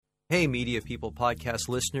Hey, Media People podcast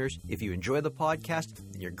listeners. If you enjoy the podcast,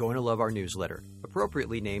 then you're going to love our newsletter,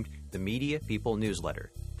 appropriately named the Media People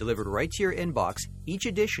Newsletter. Delivered right to your inbox, each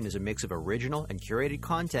edition is a mix of original and curated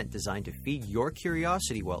content designed to feed your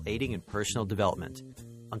curiosity while aiding in personal development.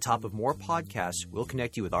 On top of more podcasts, we'll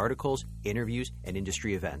connect you with articles, interviews, and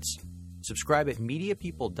industry events. Subscribe at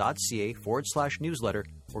mediapeople.ca/newsletter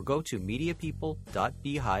or go to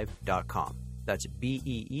mediapeople.beehiiv.com. That's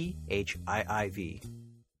BEEHIIV.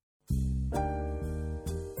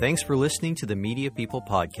 Thanks for listening to the Media People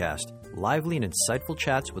podcast, lively and insightful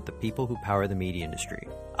chats with the people who power the media industry.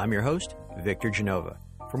 I'm your host, Victor Genova.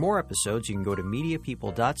 For more episodes, you can go to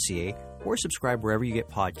mediapeople.ca or subscribe wherever you get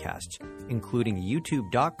podcasts, including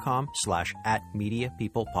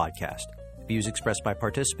youtube.com/@mediapeoplepodcast. Views expressed by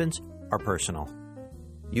participants are personal.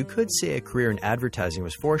 You could say a career in advertising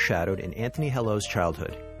was foreshadowed in Anthony Hello's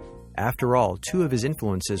childhood. After all, two of his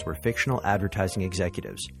influences were fictional advertising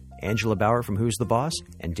executives, Angela Bauer from Who's the Boss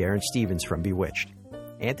and Darren Stevens from Bewitched.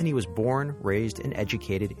 Anthony was born, raised, and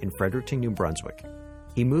educated in Fredericton, New Brunswick.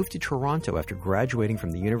 He moved to Toronto after graduating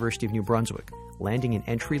from the University of New Brunswick, landing an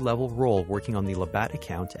entry-level role working on the Labatt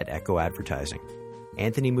account at Echo Advertising.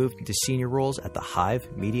 Anthony moved into senior roles at The Hive,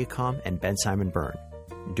 Mediacom, and Ben Simon Byrne.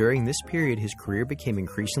 During this period, his career became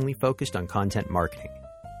increasingly focused on content marketing.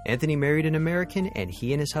 Anthony married an American, and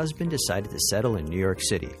he and his husband decided to settle in New York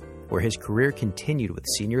City, where his career continued with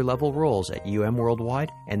senior-level roles at UM Worldwide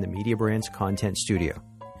and the Media Brands Content Studio.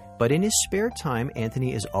 But in his spare time,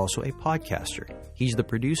 Anthony is also a podcaster. He's the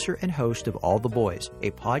producer and host of All the Boys,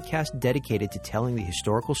 a podcast dedicated to telling the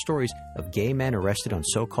historical stories of gay men arrested on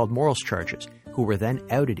so-called morals charges, who were then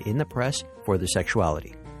outed in the press for their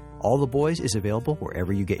sexuality. All the Boys is available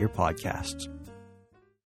wherever you get your podcasts.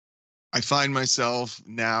 I find myself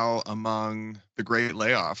now among the great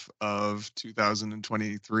layoff of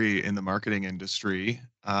 2023 in the marketing industry.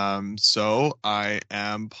 So I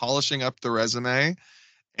am polishing up the resume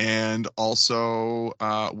and also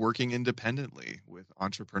working independently with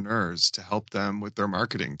entrepreneurs to help them with their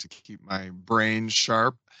marketing, to keep my brain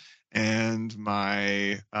sharp and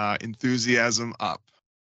my enthusiasm up.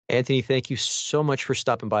 Anthony, thank you so much for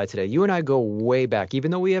stopping by today. You and I go way back.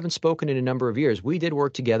 Even though we haven't spoken in a number of years, we did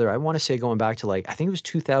work together. I want to say going back to I think it was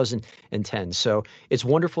 2010. So it's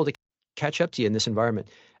wonderful to catch up to you in this environment.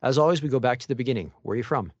 As always, we go back to the beginning. Where are you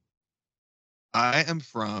from? I am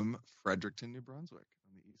from Fredericton, New Brunswick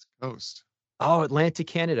on the East Coast. Oh, Atlantic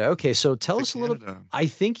Canada. Okay, so tell us a little. I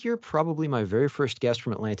think you're probably my very first guest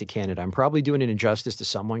from Atlantic Canada. I'm probably doing an injustice to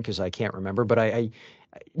someone because I can't remember, but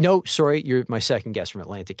no, sorry, you're my second guest from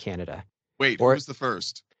Atlantic Canada. Wait, who was the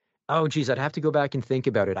first? Oh, geez, I'd have to go back and think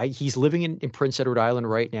about it. He's living in Prince Edward Island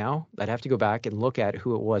right now. I'd have to go back and look at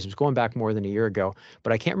who it was. It was going back more than a year ago,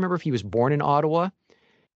 but I can't remember if he was born in Ottawa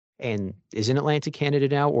and is in Atlantic Canada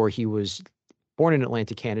now, or he was born in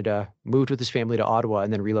Atlantic Canada, moved with his family to Ottawa,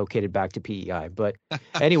 and then relocated back to PEI. But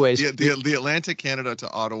anyways. the Atlantic Canada to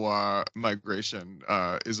Ottawa migration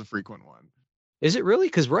is a frequent one. Is it really?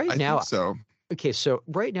 Because I think so. Okay, so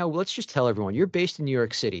right now, let's just tell everyone, you're based in New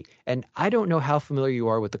York City, and I don't know how familiar you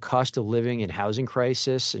are with the cost of living and housing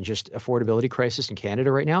crisis and just affordability crisis in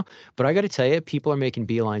Canada right now, but I got to tell you, people are making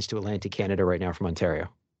beelines to Atlantic Canada right now from Ontario.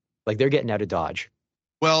 Like, they're getting out of Dodge.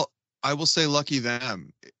 Well, I will say lucky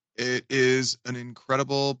them. It is an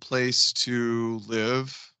incredible place to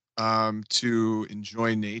live, to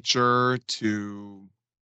enjoy nature, to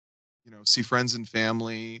see friends and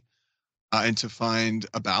family, and to find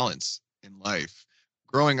a balance in life.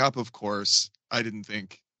 Growing up, of course, I didn't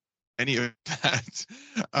think any of that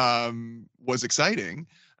was exciting.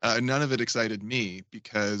 None of it excited me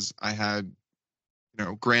because I had,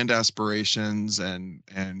 grand aspirations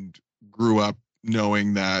and grew up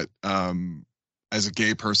knowing that as a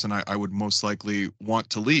gay person, I would most likely want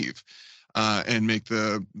to leave and make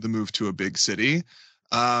the move to a big city.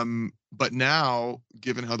 But now,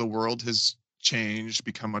 given how the world has changed,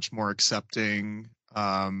 become much more accepting,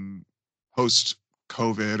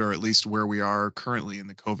 post-COVID, or at least where we are currently in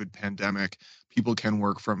the COVID pandemic, people can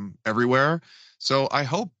work from everywhere. So I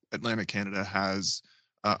hope Atlantic Canada has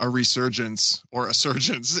a resurgence, or a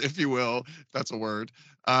surgence, if you will, if that's a word,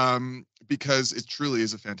 because it truly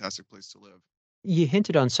is a fantastic place to live. You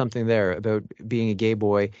hinted on something there about being a gay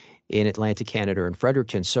boy in Atlantic Canada and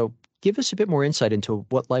Fredericton. So give us a bit more insight into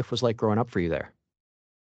what life was like growing up for you there.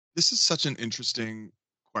 This is such an interesting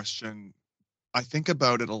question. I think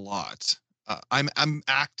about it a lot. I'm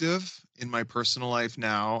active in my personal life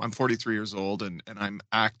now. I'm 43 years old, and I'm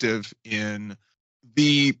active in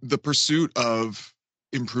the pursuit of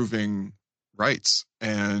improving rights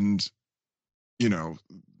and,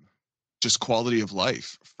 just quality of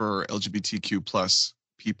life for LGBTQ plus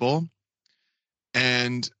people.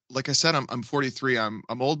 And like I said, I'm 43. I'm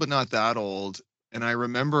old, but not that old. And I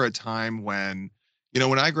remember a time when,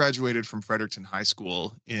 when I graduated from Fredericton High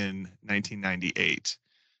School in 1998,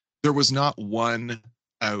 there was not one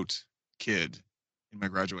out kid in my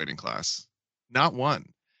graduating class, not one.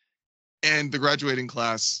 And the graduating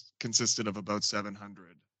class consisted of about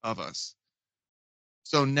 700 of us.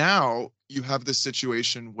 So now you have this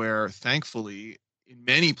situation where, thankfully, in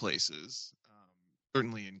many places,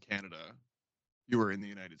 certainly in Canada, fewer in the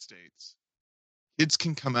United States, kids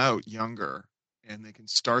can come out younger and they can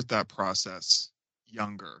start that process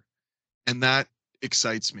younger. And that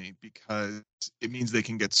excites me because it means they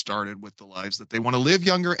can get started with the lives that they want to live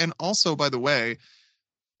younger. And also, by the way,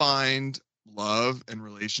 find love and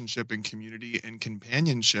relationship and community and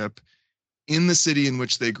companionship in the city in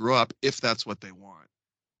which they grew up, if that's what they want.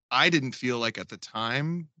 I didn't feel like at the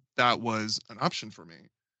time that was an option for me.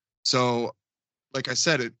 So, like I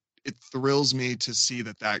said, it thrills me to see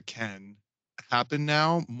that can happen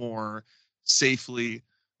now more safely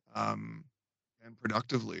and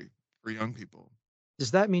productively for young people.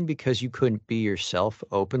 Does that mean because you couldn't be yourself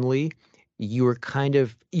openly, you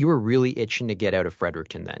were really itching to get out of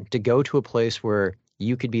Fredericton then, to go to a place where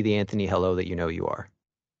you could be the Anthony Hello that you know you are?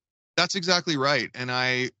 That's exactly right. And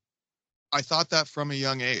I thought that from a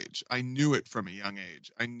young age. I knew it from a young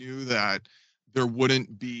age. I knew that there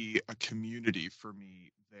wouldn't be a community for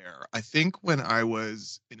me there. I think when I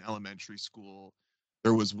was in elementary school,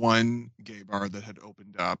 there was one gay bar that had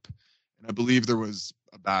opened up, and I believe there was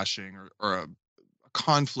a bashing or a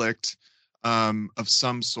conflict of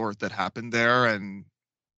some sort that happened there, and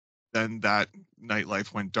then that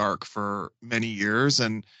nightlife went dark for many years.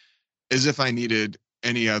 And as if I needed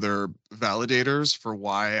any other validators for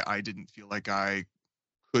why I didn't feel like I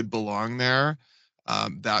could belong there,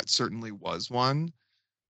 that certainly was one.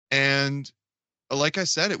 And like I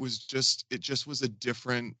said, it just was a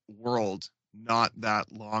different world not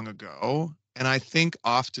that long ago. And I think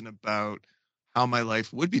often about how my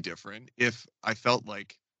life would be different if I felt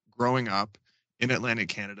like growing up in Atlantic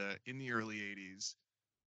Canada in the early 80s,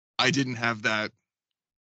 I didn't have that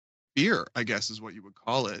fear, I guess is what you would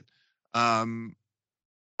call it.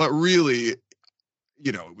 But really,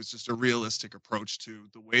 it was just a realistic approach to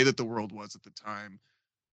the way that the world was at the time,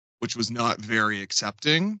 which was not very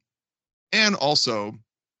accepting. And also,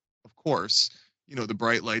 of course, the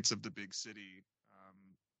bright lights of the big city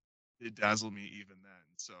did dazzle me even then.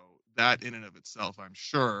 So that in and of itself, I'm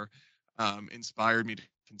sure, inspired me to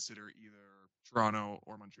consider either Toronto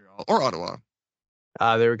or Montreal or Ottawa.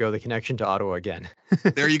 There we go. The connection to Ottawa again.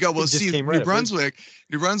 There you go. Well, see, New Brunswick,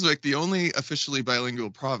 the only officially bilingual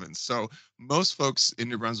province. So most folks in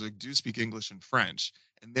New Brunswick do speak English and French,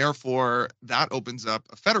 and therefore that opens up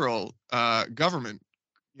a federal government,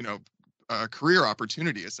 career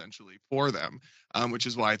opportunity essentially for them, which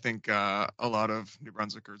is why I think a lot of New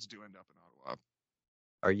Brunswickers do end up in Ottawa.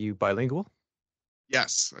 Are you bilingual?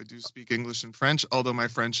 Yes, I do speak English and French, although my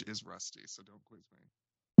French is rusty, so don't quiz me.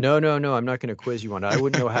 No. I'm not going to quiz you on it. I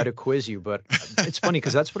wouldn't know how to quiz you, but it's funny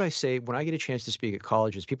because that's what I say when I get a chance to speak at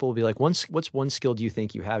colleges. People will be like, what's one skill do you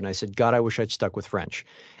think you have? And I said, God, I wish I'd stuck with French.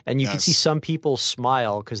 And you can see some people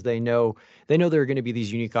smile because they know there are going to be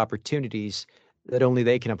these unique opportunities that only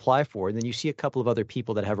they can apply for. And then you see a couple of other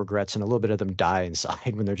people that have regrets and a little bit of them die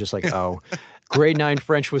inside when they're just like, oh, grade 9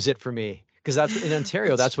 French was it for me. Because that's in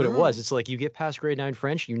Ontario, that's what it was. It's like you get past grade 9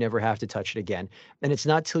 French, you never have to touch it again. And it's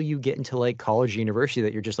not till you get into like college, university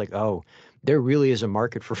that you're just like, oh, there really is a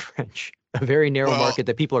market for French, a very narrow market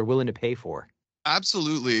that people are willing to pay for.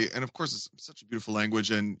 Absolutely. And of course, it's such a beautiful language,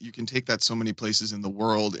 and you can take that so many places in the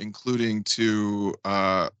world, including to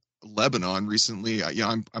Lebanon recently.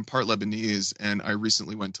 I'm part Lebanese, and I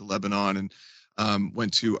recently went to Lebanon and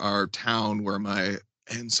went to our town where my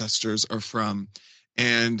ancestors are from.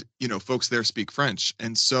 And, folks there speak French.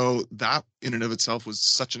 And so that in and of itself was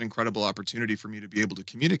such an incredible opportunity for me to be able to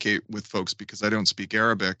communicate with folks because I don't speak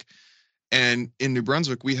Arabic. And in New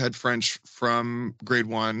Brunswick, we had French from grade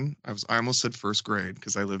 1. I almost said first grade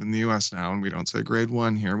because I live in the US now and we don't say grade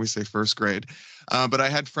 1 here. We say first grade. But I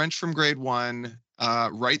had French from grade 1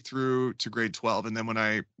 right through to grade 12. And then when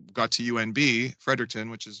I got to UNB, Fredericton,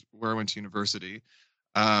 which is where I went to university,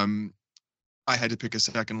 I had to pick a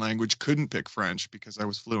second language, couldn't pick French because I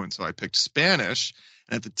was fluent. So I picked Spanish.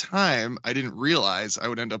 And at the time, I didn't realize I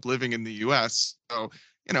would end up living in the US. So,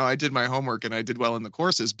 I did my homework and I did well in the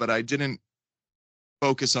courses, but I didn't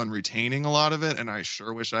focus on retaining a lot of it. And I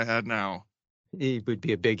sure wish I had now. It would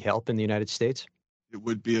be a big help in the United States. It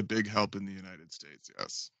would be a big help in the United States,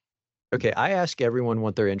 yes. Okay, I ask everyone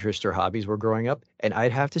what their interests or hobbies were growing up, and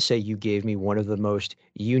I'd have to say you gave me one of the most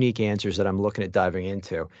unique answers that I'm looking at diving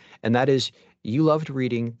into. And that is you loved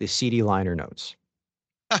reading the CD liner notes.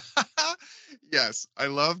 Yes, I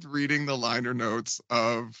loved reading the liner notes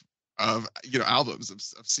of albums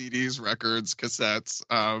of CDs, records, cassettes,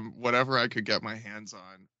 whatever I could get my hands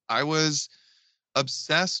on. I was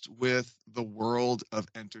obsessed with the world of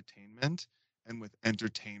entertainment and with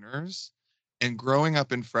entertainers. And growing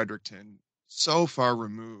up in Fredericton, so far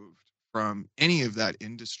removed from any of that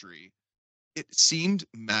industry, it seemed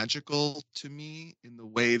magical to me in the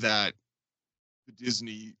way that the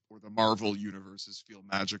Disney or the Marvel universes feel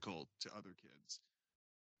magical to other kids.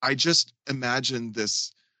 I just imagined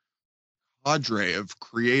this cadre of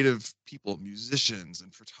creative people, musicians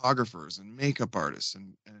and photographers and makeup artists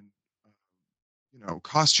and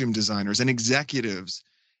costume designers and executives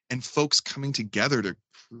and folks coming together to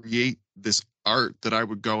create this art that I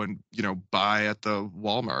would go and buy at the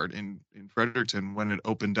Walmart in Fredericton when it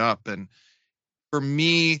opened up. And for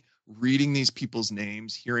me, reading these people's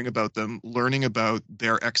names, hearing about them, learning about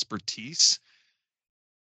their expertise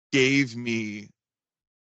gave me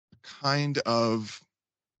a kind of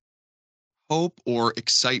hope or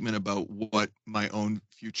excitement about what my own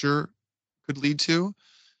future could lead to,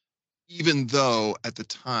 even though at the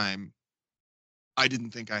time I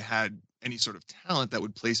didn't think I had any sort of talent that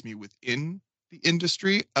would place me within the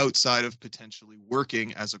industry outside of potentially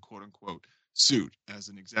working as a quote unquote suit as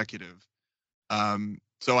an executive.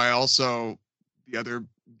 So I also, the other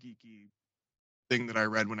geeky thing that I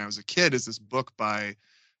read when I was a kid is this book by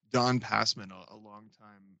Don Passman, a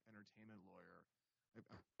longtime entertainment lawyer.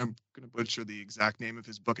 I'm going to butcher the exact name of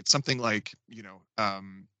his book. It's something like,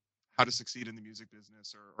 How to Succeed in the Music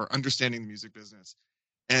Business or Understanding the Music Business.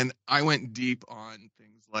 And I went deep on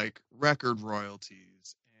things like record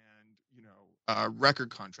royalties and, record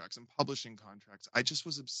contracts and publishing contracts. I just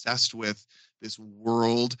was obsessed with this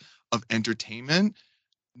world of entertainment,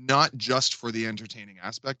 not just for the entertaining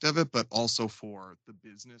aspect of it, but also for the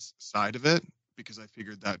business side of it, because I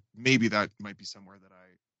figured that maybe that might be somewhere that I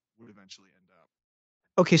would eventually end up.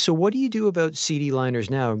 Okay, so what do you do about CD liners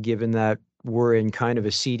now, given that we're in kind of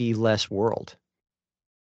a CD-less world?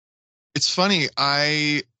 It's funny,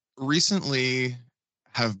 I recently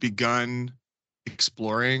have begun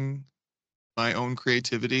exploring my own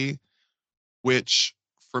creativity, which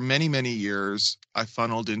for many, many years I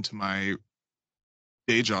funneled into my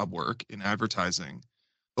day job work in advertising.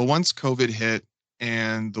 But once COVID hit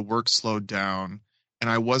and the work slowed down, and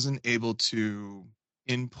I wasn't able to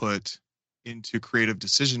input into creative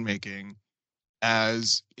decision making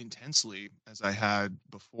as intensely as I had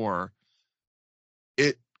before,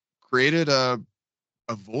 it created a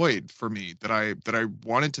void for me that I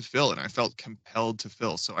wanted to fill and I felt compelled to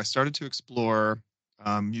fill. So I started to explore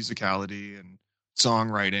musicality and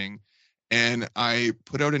songwriting, and I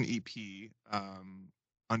put out an EP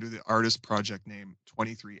under the artist project name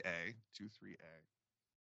 23A, 23A,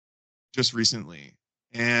 just recently.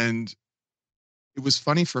 And it was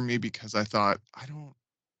funny for me because I thought,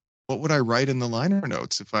 what would I write in the liner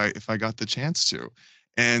notes if I got the chance to?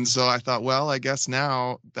 And so I thought, well, I guess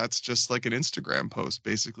now that's just like an Instagram post,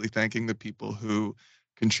 basically thanking the people who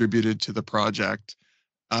contributed to the project.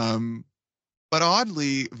 Um, but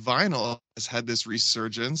oddly, vinyl has had this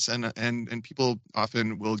resurgence, and people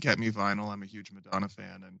often will get me vinyl. I'm a huge Madonna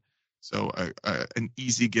fan, and so an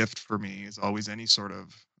easy gift for me is always any sort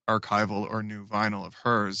of archival or new vinyl of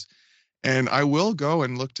hers. And I will go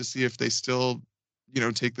and look to see if they still,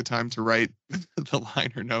 take the time to write the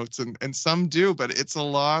liner notes, and some do, but it's a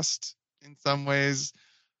lost, in some ways,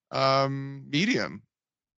 medium.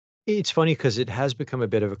 It's funny because it has become a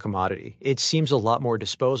bit of a commodity. It seems a lot more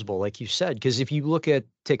disposable, like you said, because if you look at,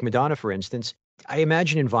 take Madonna, for instance, I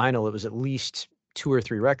imagine in vinyl it was at least two or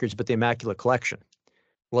three records, but the Immaculate Collection.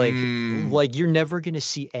 Like, Mm, like you're never going to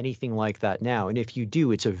see anything like that now. And if you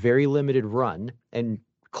do, it's a very limited run, and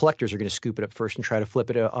collectors are going to scoop it up first and try to flip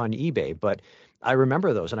it on eBay. But I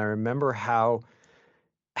remember those, and I remember how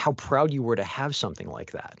proud you were to have something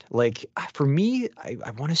like that. Like for me, I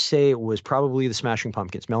want to say it was probably the Smashing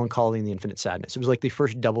Pumpkins, Melancholy and the Infinite Sadness. It was like the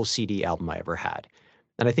first double CD album I ever had.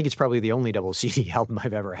 And I think it's probably the only double CD album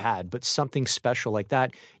I've ever had, but something special like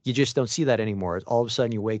that, you just don't see that anymore. All of a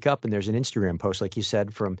sudden you wake up and there's an Instagram post, like you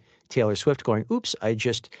said, from Taylor Swift going, oops, I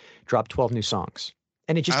just dropped 12 new songs.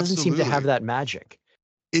 And it just doesn't seem to have absolutely. that magic.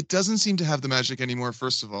 It doesn't seem to have the magic anymore.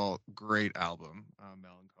 First of all, great album,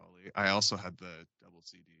 Melancholy. I also had the double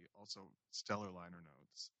CD, also stellar liner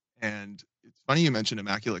notes. And it's funny you mentioned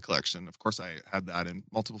Immaculate Collection. Of course, I had that in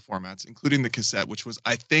multiple formats, including the cassette, which was,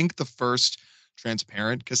 I think, the first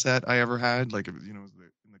transparent cassette I ever had. Like, it was, it was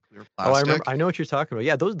in the clear Oh, I remember. plastic. I know what you're talking about.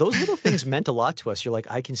 Yeah, those little things meant a lot to us. You're like,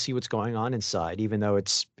 I can see what's going on inside, even though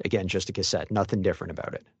it's again just a cassette. Nothing different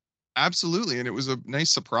about it. Absolutely, and it was a nice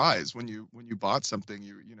surprise when you bought something.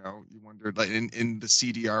 You wondered, like, in the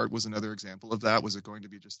CD art was another example of that. Was it going to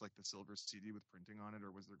be just like the silver CD with printing on it,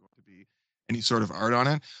 or was there going to be any sort of art on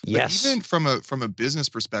it? But Yes. even from a business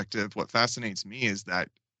perspective, what fascinates me is that,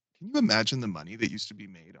 can you imagine the money that used to be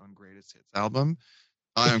made on greatest hits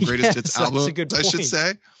Yes, that's a albums, good I should point.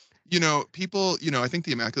 say? People, I think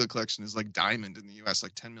the Immaculate Collection is like diamond in the US,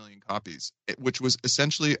 like 10 million copies, which was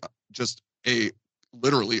essentially just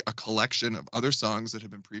literally a collection of other songs that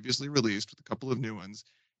have been previously released with a couple of new ones.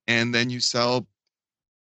 And then you sell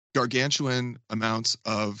gargantuan amounts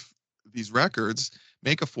of these records,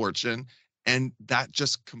 make a fortune, and that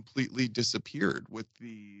just completely disappeared with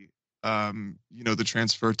the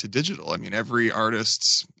transfer to digital. I mean, every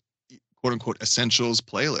artist's quote unquote essentials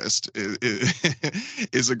playlist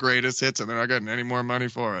is a greatest hits, and they're not getting any more money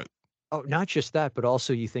for it. Oh, not just that, but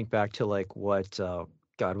also you think back to like what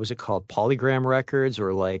God, was it called Polygram Records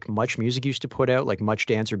or like Much Music used to put out, like Much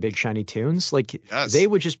Dance or Big Shiny Tunes? Like they Yes,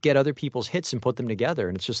 would just get other people's hits and put them together.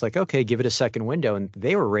 And it's just like, okay, give it a second window. And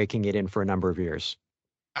they were raking it in for a number of years.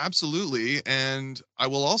 absolutely. And I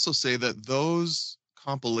will also say that those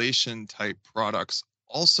compilation type products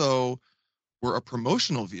also were a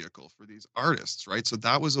promotional vehicle for these artists, right? So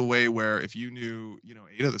that was a way where if you knew,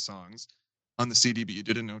 eight of the songs on the CD, but you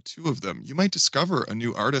didn't know two of them, you might discover a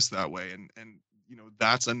new artist that way. And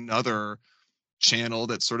that's another channel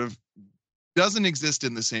that sort of doesn't exist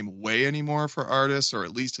in the same way anymore for artists, or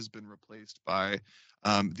at least has been replaced by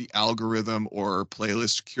the algorithm or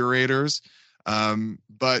playlist curators.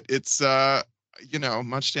 But it's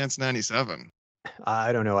Much Dance 97.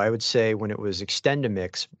 I don't know. I would say when it was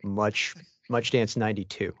Extendamix, Much Dance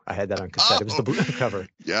 92. I had that on cassette. It was the Oh, blue cover.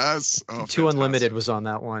 yes. Oh, Two Unlimited fantastic. was on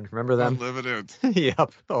that one. Remember them? Unlimited.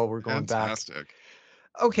 Yep. Oh, we're going back. Fantastic.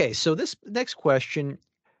 Okay, so this next question,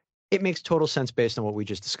 it makes total sense based on what we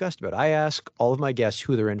just discussed about. I ask all of my guests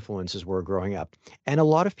who their influences were growing up, and a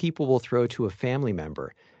lot of people will throw to a family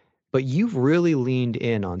member, but you've really leaned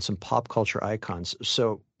in on some pop culture icons.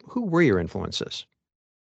 So, who were your influences?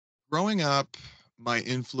 Growing up, my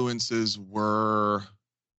influences were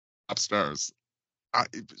pop stars,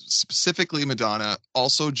 specifically Madonna,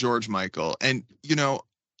 also George Michael. And,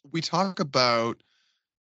 we talk about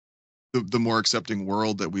the more accepting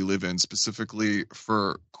world that we live in, specifically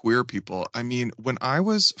for queer people. I mean, when I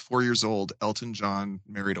was 4 years old, Elton John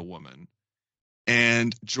married a woman,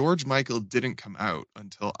 and George Michael didn't come out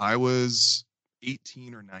until I was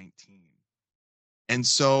 18 or 19. And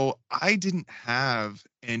so I didn't have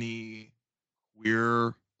any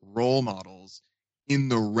queer role models in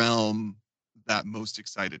the realm that most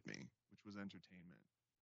excited me, which was entertainment.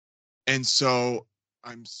 And so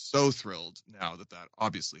I'm so thrilled now that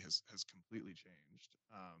obviously has completely changed,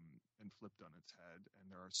 and flipped on its head.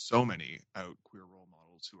 And there are so many out queer role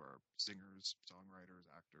models who are singers, songwriters,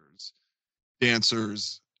 actors,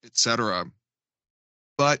 dancers, etc.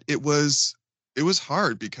 But it was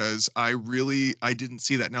hard because I didn't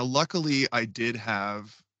see that. Now, luckily, I did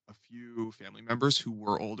have a few family members who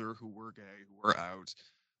were older, who were gay, who were out,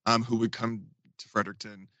 who would come to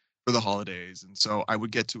Fredericton for the holidays, and so I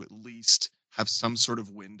would get to at least have some sort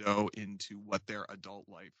of window into what their adult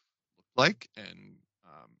life looked like, and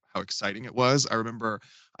how exciting it was. I remember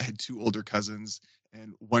I had two older cousins,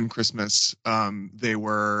 and one Christmas, they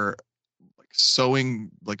were like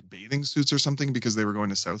sewing like bathing suits or something because they were going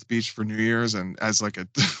to South Beach for New Year's. And as like a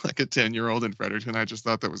like a 10-year-old in Fredericton, I just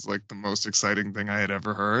thought that was like the most exciting thing I had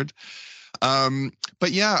ever heard.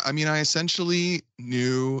 But yeah, I mean, I essentially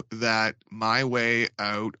knew that my way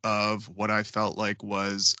out of what I felt like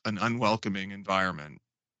was an unwelcoming environment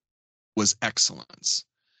was excellence.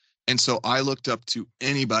 And so I looked up to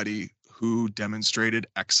anybody who demonstrated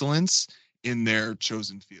excellence in their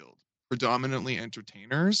chosen field, predominantly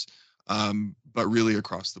entertainers, but really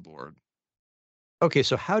across the board. Okay,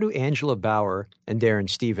 so how do Angela Bauer and Darren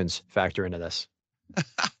Stevens factor into this?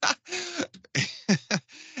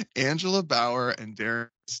 Angela Bauer and Darren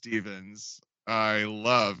Stevens. I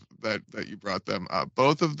love that you brought them up.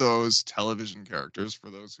 Both of those television characters, for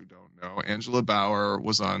those who don't know, Angela Bauer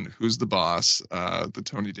was on Who's the Boss, the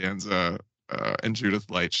Tony Danza and Judith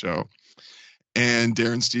Light show, and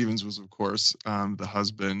Darren Stevens was, of course, the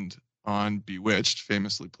husband on Bewitched,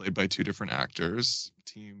 famously played by two different actors.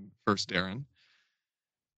 Team First Darren.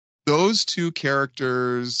 Those two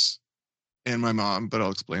characters and my mom, but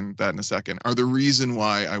I'll explain that in a second, are the reason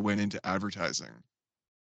why I went into advertising.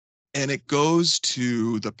 And it goes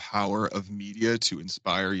to the power of media to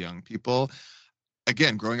inspire young people.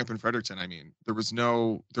 again, growing up in Fredericton, I mean,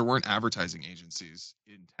 there weren't advertising agencies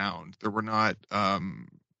in town. There were not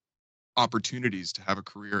opportunities to have a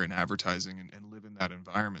career in advertising and live in that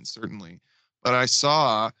environment, certainly. But I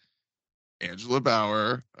saw Angela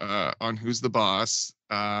Bauer on Who's the Boss,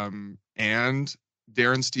 and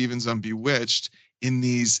Darren Stevens on Bewitched in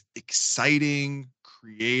these exciting,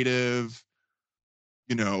 creative,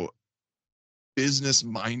 you know,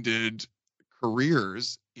 business-minded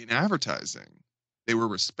careers in advertising. They were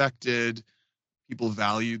respected. People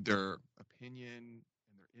valued their opinion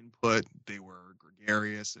and their input. They were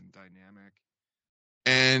gregarious and dynamic.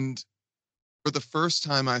 And for the first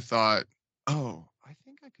time, I thought, oh, I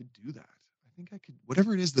think I could do that. I think I could,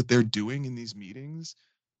 whatever it is that they're doing in these meetings,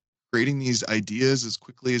 creating these ideas as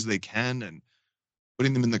quickly as they can and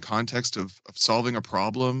putting them in the context of solving a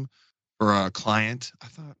problem for a client. I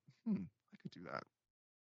thought, I could do that.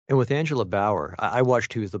 And with Angela Bauer, I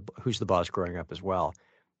watched Who's the Boss growing up as well.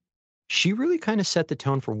 She really kind of set the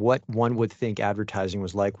tone for what one would think advertising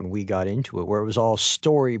was like when we got into it, where it was all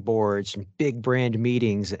storyboards and big brand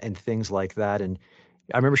meetings and things like that. And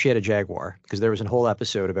I remember she had a Jaguar because there was a whole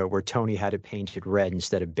episode about where Tony had it painted red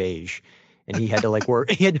instead of beige. And he had to where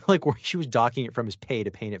she was docking it from his pay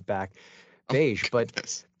to paint it back beige.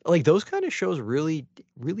 But like those kind of shows really,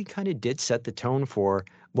 really kind of did set the tone for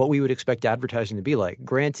what we would expect advertising to be like.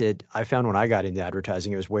 Granted, I found when I got into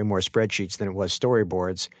advertising, it was way more spreadsheets than it was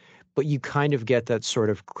storyboards, but you kind of get that sort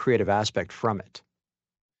of creative aspect from it.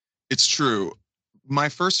 It's true. My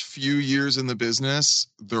first few years in the business,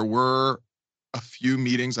 there were a few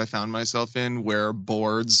meetings I found myself in where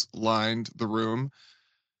boards lined the room,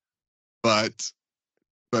 but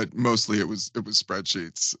mostly it was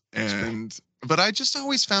spreadsheets. And but I just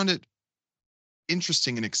always found it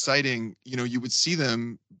interesting and exciting. You know, you would see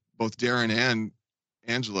them, both Darren and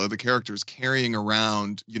Angela, the characters, carrying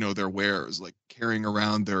around, you know, their wares, like carrying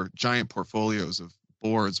around their giant portfolios of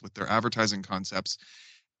boards with their advertising concepts.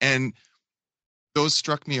 And those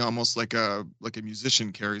struck me almost like a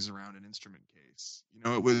musician carries around an instrument case. You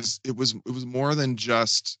know, it was more than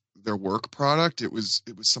just their work product. It was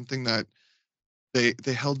something that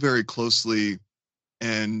they held very closely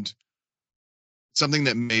and something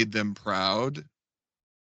that made them proud,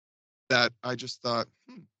 that I just thought,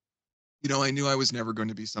 you know, I knew I was never going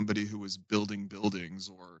to be somebody who was building buildings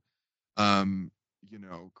or, you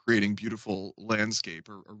know, creating beautiful landscape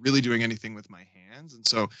or really doing anything with my hands. And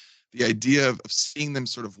so the idea of seeing them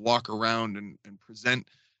sort of walk around and present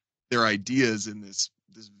their ideas in this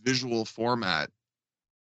visual format,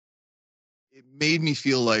 it made me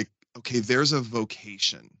feel like, okay, there's a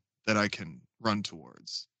vocation that I can run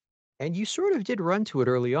towards. And you sort of did run to it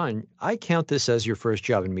early on. I count this as your first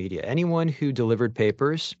job in media. Anyone who delivered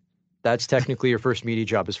papers, that's technically your first media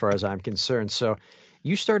job as far as I'm concerned. So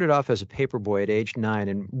you started off as a paper boy at age 9,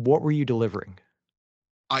 and what were you delivering?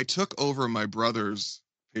 I took over my brother's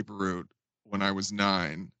paper route when I was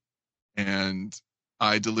 9, and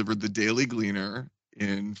I delivered the Daily Gleaner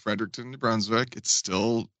in Fredericton, New Brunswick. It's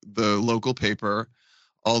still the local paper,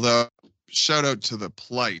 although shout out to the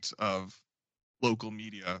plight of local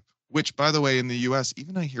media, which, by the way, in the US,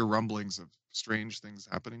 even I hear rumblings of strange things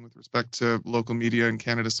happening with respect to local media in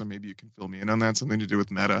Canada. So maybe you can fill me in on that, something to do with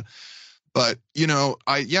Meta. But, you know,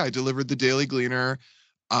 I delivered the Daily Gleaner.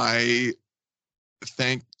 I,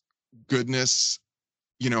 thank goodness,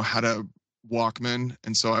 you know, had a Walkman.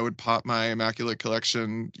 And so I would pop my Immaculate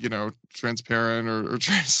Collection, you know, transparent or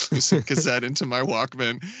translucent cassette into my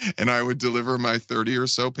Walkman, and I would deliver my 30 or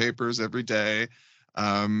so papers every day.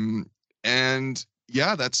 And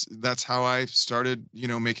yeah, that's how I started, you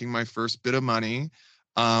know, making my first bit of money.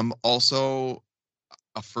 Also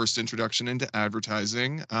a first introduction into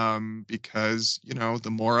advertising, because, you know,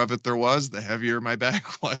 the more of it there was, the heavier my bag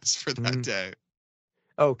was for that day.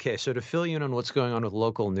 Okay, so to fill you in on what's going on with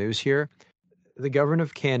local news here, the government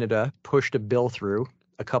of Canada pushed a bill through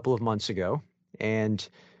a couple of months ago, and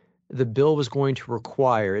the bill was going to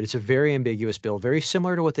require, it's a very ambiguous bill, very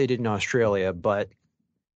similar to what they did in Australia, but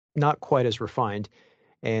not quite as refined.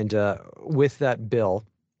 And with that bill,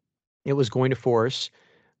 it was going to force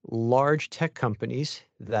large tech companies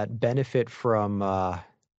that benefit from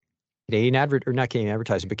Canadian not Canadian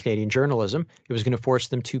advertising, but Canadian journalism. It was going to force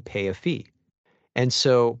them to pay a fee. And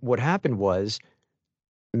so what happened was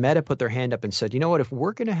Meta put their hand up and said, you know what, if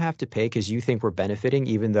we're going to have to pay because you think we're benefiting,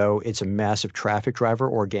 even though it's a massive traffic driver,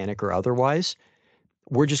 organic or otherwise,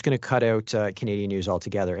 we're just going to cut out Canadian news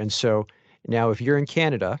altogether. And so now if you're in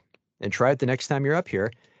Canada, and try it the next time you're up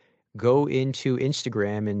here, go into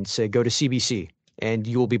Instagram and say, go to CBC, and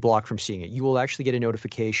you will be blocked from seeing it. You will actually get a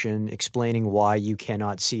notification explaining why you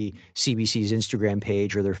cannot see CBC's Instagram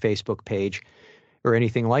page or their Facebook page. or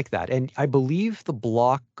anything like that. And I believe the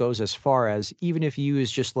block goes as far as even if you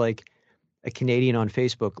use just like a Canadian on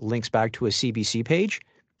Facebook links back to a CBC page,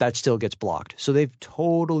 that still gets blocked. So they've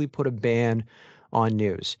totally put a ban on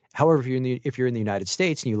news. However, if you're in the United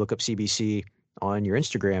States and you look up CBC on your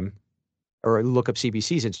Instagram, or look up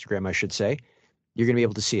CBC's Instagram, I should say, you're going to be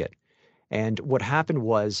able to see it. And what happened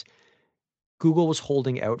was Google was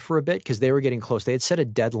holding out for a bit because they were getting close. They had set a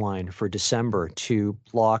deadline for December to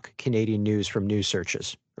block Canadian news from news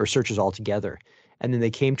searches or searches altogether. And then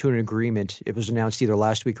they came to an agreement. It was announced either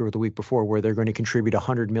last week or the week before, where they're going to contribute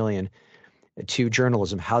 100 million to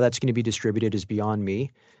journalism. How that's going to be distributed is beyond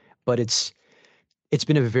me, but it's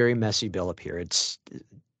been a very messy bill up here.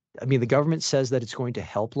 I mean, the government says that it's going to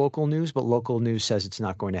help local news, but local news says it's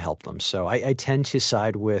not going to help them. So I tend to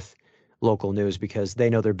side with local news because they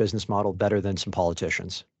know their business model better than some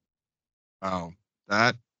politicians. Wow,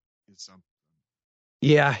 that is something.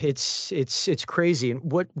 Yeah, it's crazy.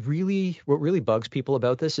 And what really bugs people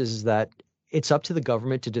about this is that it's up to the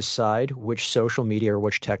government to decide which social media or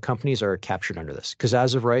which tech companies are captured under this. Because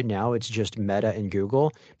as of right now, it's just Meta and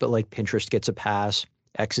Google, but like Pinterest gets a pass,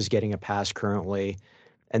 X is getting a pass currently,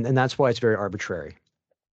 and that's why it's very arbitrary.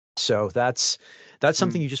 So that's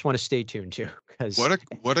something Mm, you just want to stay tuned to because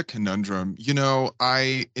what a conundrum. You know,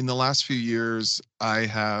 I in the last few years I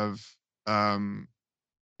have um,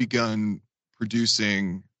 begun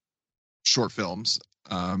producing short films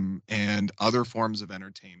and other forms of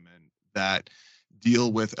entertainment that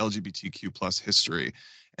deal with LGBTQ plus history.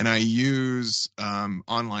 And I use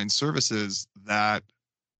online services that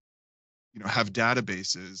have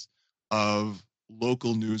databases of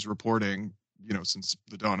local news reporting, since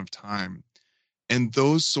the dawn of time. And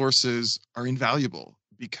those sources are invaluable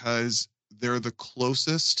because they're the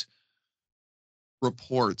closest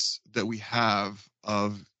reports that we have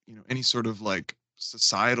of any sort of like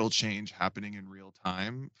societal change happening in real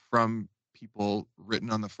time from people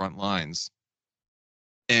written on the front lines.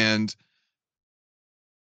 And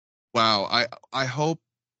wow, I hope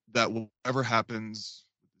that whatever happens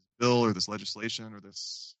with this bill or this legislation or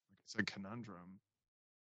this, like I said, conundrum,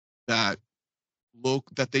 that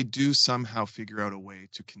that they do somehow figure out a way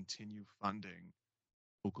to continue funding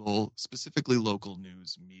specifically local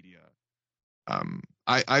news media.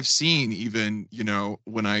 I've seen, even,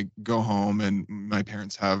 when I go home and my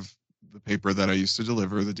parents have the paper that I used to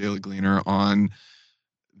deliver, the Daily Gleaner, the,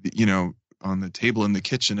 you know, on the table in the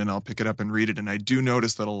kitchen, and I'll pick it up and read it. And I do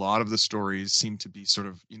notice that a lot of the stories seem to be sort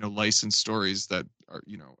of, licensed stories that are,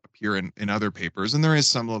 appear in other papers. And there is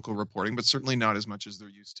some local reporting, but certainly not as much as there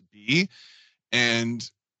used to be. And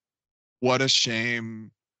what a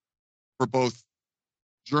shame for both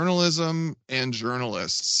journalism and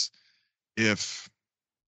journalists if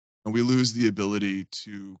we lose the ability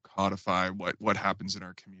to codify what happens in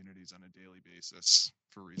our communities on a daily basis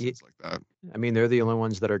for y- reasons like that. I mean, they're the only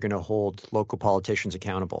ones that are going to hold local politicians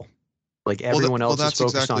accountable. Like Well, everyone else is that's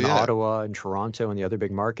focused on exactly it. Ottawa and Toronto and the other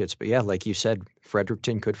big markets. But yeah, like you said,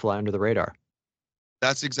 Fredericton could fly under the radar.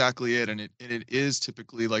 That's exactly it. And it is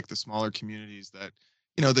typically like the smaller communities that,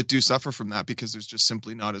 that do suffer from that because there's just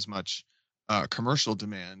simply not as much commercial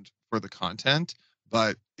demand for the content.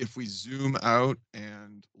 But if we zoom out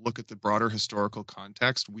and look at the broader historical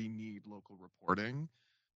context, we need local reporting.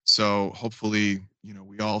 So hopefully,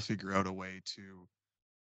 we all figure out a way to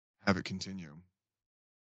have it continue.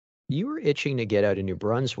 You were itching to get out of New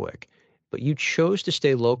Brunswick, but you chose to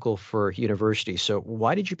stay local for university. So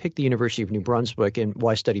why did you pick the University of New Brunswick and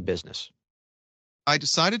why study business? I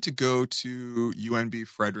decided to go to UNB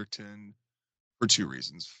Fredericton for two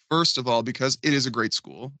reasons. First of all, because it is a great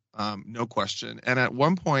school, no question. And at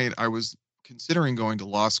one point, I was considering going to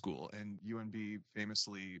law school, and UNB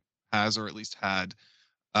famously has, or at least had,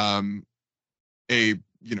 um, a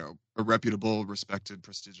reputable, respected,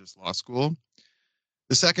 prestigious law school.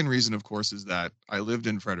 The second reason, of course, is that I lived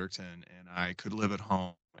in Fredericton and I could live at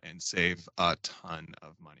home and save a ton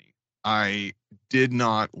of money. I did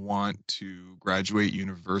not want to graduate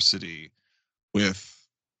university with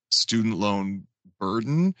student loan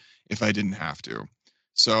burden if I didn't have to.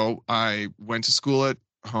 So I went to school at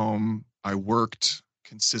home. I worked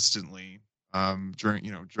consistently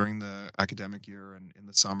during the academic year and in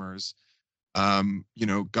the summers.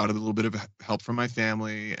 Got a little bit of help from my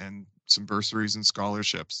family and some bursaries and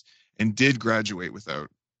scholarships, and did graduate without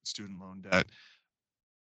student loan debt,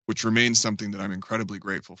 which remains something that I'm incredibly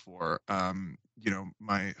grateful for.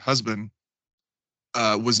 My husband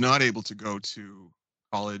was not able to go to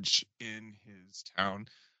college in his town.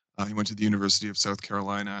 He went to the University of South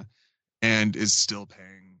Carolina and is still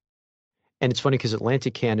paying. And it's funny because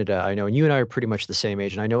Atlantic Canada, I know, and you and I are pretty much the same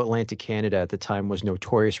age, and I know Atlantic Canada at the time was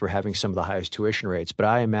notorious for having some of the highest tuition rates, but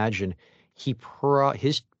I imagine his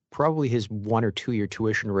probably his 1 or 2 year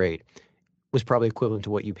tuition rate was probably equivalent to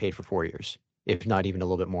what you paid for 4 years, if not even a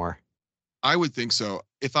little bit more. I would think so.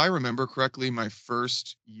 If I remember correctly, my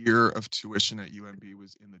first year of tuition at UNB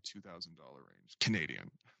was in the $2,000 range, Canadian,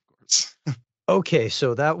 of course. Okay,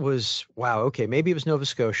 so that was wow. Okay, maybe it was Nova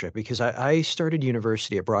Scotia because I started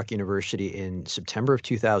university at Brock University in September of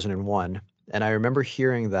 2001, and I remember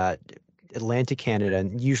hearing that Atlantic Canada,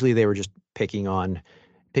 and usually they were just picking on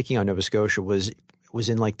Nova Scotia, was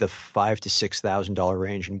in like the $5,000 to $6,000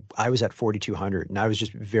 range, and I was at 4,200, and I was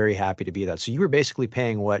just very happy to be that. So you were basically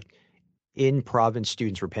paying what in province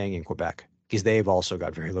students were paying in Quebec because they've also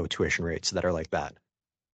got very low tuition rates that are like that.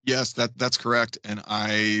 Yes, that's correct. And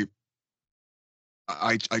I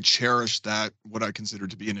cherish that, what I consider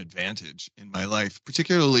to be an advantage in my life,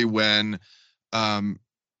 particularly when um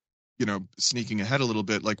sneaking ahead a little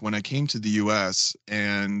bit, like when I came to the US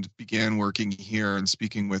and began working here and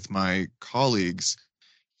speaking with my colleagues,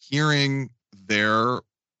 hearing their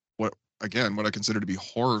what I consider to be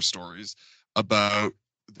horror stories about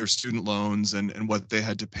their student loans and what they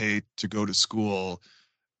had to pay to go to school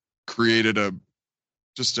created a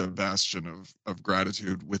just a bastion of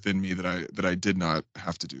gratitude within me that I did not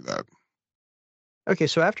have to do that. Okay,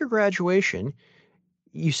 so after graduation,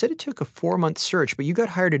 you said it took a 4 month search, but you got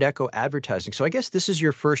hired at Echo Advertising. So I guess this is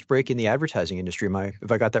your first break in the advertising industry.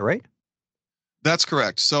 Have I got that right? That's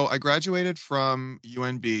correct. So I graduated from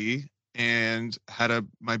UNB and had a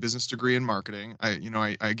my business degree in marketing.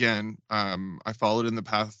 I again, I followed in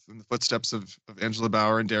the footsteps of Angela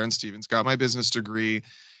Bauer and Darren Stevens. Got my business degree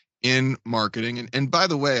in marketing. And by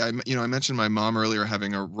the way, I mentioned my mom earlier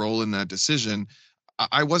having a role in that decision.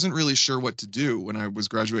 I wasn't really sure what to do when I was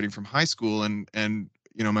graduating from high school, and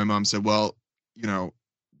my mom said, well, you know,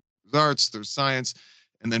 there's arts, there's science,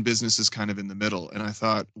 and then business is kind of in the middle. And I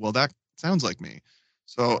thought, well, that sounds like me.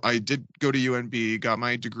 So I did go to UNB, got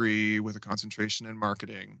my degree with a concentration in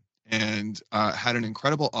marketing, and had an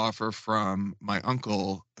incredible offer from my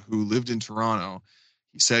uncle who lived in Toronto.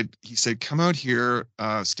 He said, come out here,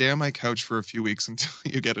 stay on my couch for a few weeks until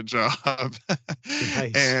you get a job,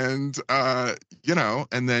 Nice. and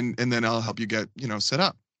and then I'll help you get set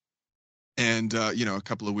up. And a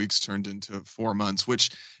couple of weeks turned into 4 months, which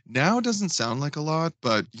now doesn't sound like a lot,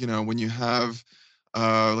 but when you have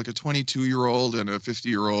like a 22-year-old and a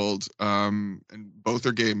 50-year-old, and both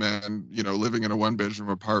are gay men, living in a one-bedroom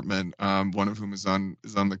apartment, one of whom is on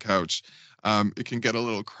the couch, it can get a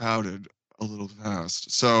little crowded a little fast.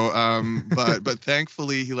 So, but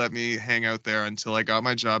thankfully he let me hang out there until I got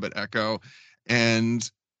my job at Echo, and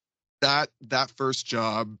that first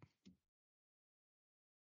job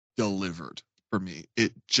delivered for me.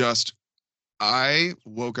 I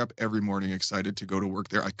woke up every morning excited to go to work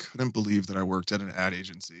there. I couldn't believe that I worked at an ad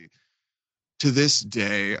agency. To this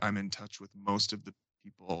day, I'm in touch with most of the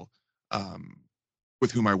people um,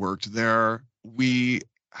 with whom I worked there. We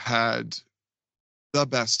had the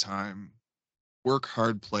best time, work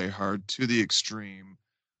hard, play hard to the extreme,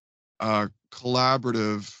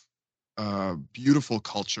 collaborative, beautiful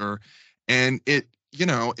culture. And it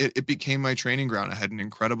became my training ground. I had an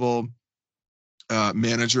incredible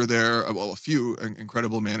manager there, well, a few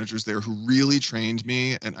incredible managers there who really trained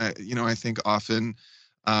me. And I think often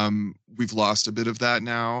we've lost a bit of that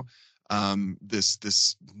now.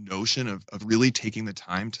 This notion of really taking the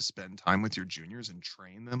time to spend time with your juniors and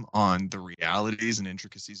train them on the realities and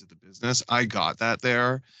intricacies of the business. I got that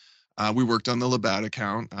there. We worked on the Labatt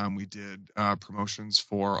account. We did promotions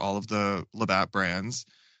for all of the Labatt brands,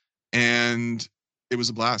 and it was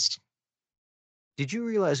a blast. Did you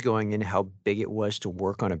realize going in how big it was to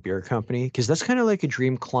work on a beer company? Because that's kind of like a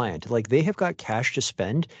dream client. Like they have got cash to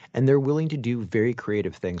spend and they're willing to do very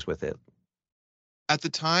creative things with it. At the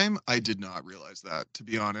time, I did not realize that, to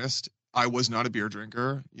be honest. I was not a beer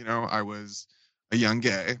drinker. I was a young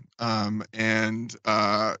gay. And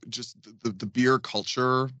just the beer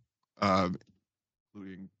culture, uh,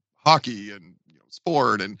 including hockey and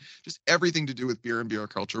sport and just everything to do with beer and beer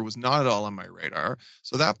culture was not at all on my radar.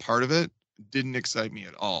 So that part of it didn't excite me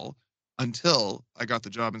at all until I got the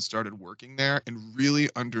job and started working there and really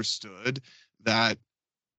understood that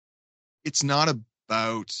it's not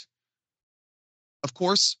about, of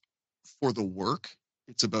course, for the work,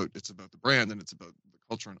 it's about the brand and it's about the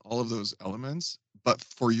culture and all of those elements. But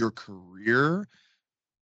for your career,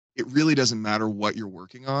 it really doesn't matter what you're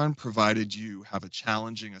working on, provided you have a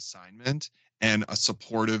challenging assignment and a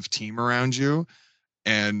supportive team around you,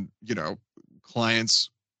 and clients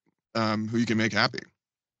who you can make happy.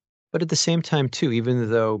 But at the same time, too, even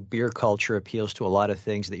though beer culture appeals to a lot of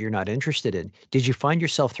things that you're not interested in, did you find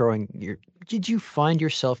yourself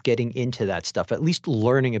getting into that stuff, at least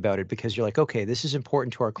learning about it because you're like, okay, this is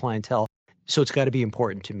important to our clientele, so it's got to be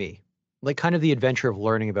important to me. Like kind of the adventure of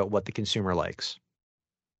learning about what the consumer likes.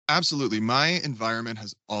 Absolutely. My environment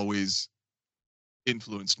has always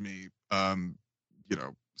influenced me,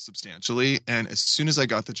 substantially. And as soon as I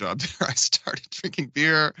got the job there, I started drinking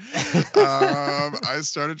beer. I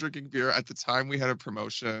started drinking beer. At the time, we had a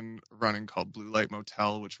promotion running called Blue Light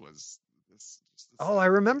Motel, which was this Oh, I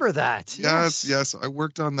remember that. yes, Yes. yes. I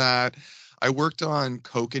worked on that. I worked on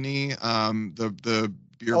Kokanee, the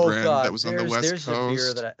beer Oh brand that God, was on the West there's a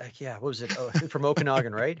beer Coast. that yeah, what was it? Oh, from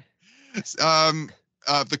Okanagan, right? Um,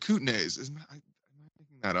 the Kootenays. Am I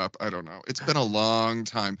making that up? I don't know. It's been a long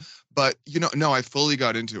time, but no, I fully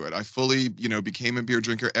got into it. I fully, became a beer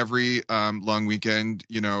drinker every long weekend.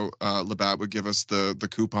 Labatt would give us the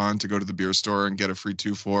coupon to go to the beer store and get a free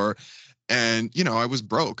 2 for, and I was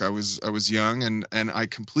broke. I was young, and I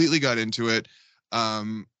completely got into it.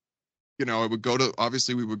 Um, I would go to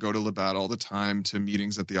obviously we would go to Labatt all the time to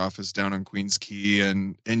meetings at the office down on Queens Quay,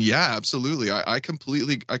 and yeah, absolutely. I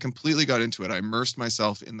completely got into it. I immersed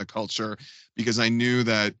myself in the culture because I knew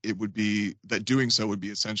that doing so would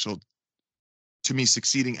be essential to me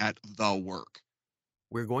succeeding at the work.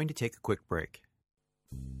 We're going to take a quick break.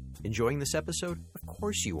 Enjoying this episode? Of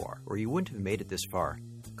course you are, or you wouldn't have made it this far.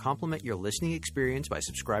 Complement your listening experience by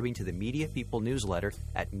subscribing to the Media People newsletter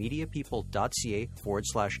at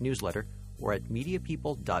mediapeople.ca/newsletter or at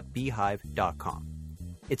mediapeople.beehive.com.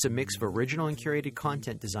 It's a mix of original and curated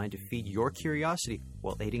content designed to feed your curiosity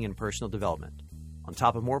while aiding in personal development. On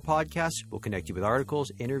top of more podcasts, we'll connect you with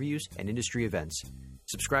articles, interviews, and industry events.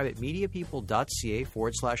 Subscribe at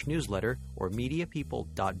mediapeople.ca/newsletter or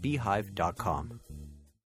mediapeople.beehive.com.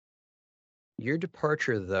 Your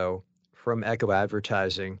departure, though, from Echo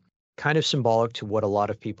Advertising, kind of symbolic to what a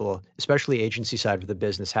lot of people, especially agency side of the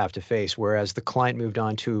business, have to face, whereas the client moved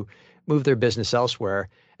on to move their business elsewhere,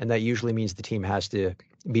 and that usually means the team has to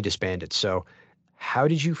be disbanded. So how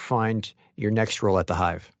did you find your next role at the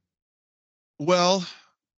Hive? Well,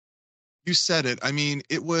 you said it. I mean,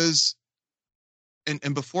 it was,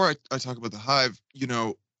 and before I talk about the Hive,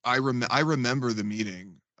 I remember the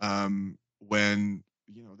meeting, when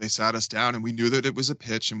they sat us down and we knew that it was a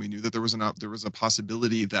pitch and we knew that there was a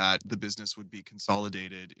possibility that the business would be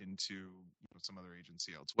consolidated into some other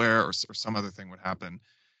agency elsewhere, or some other thing would happen.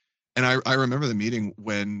 And I remember the meeting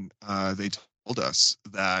when they told us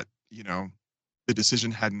that the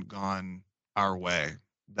decision hadn't gone our way.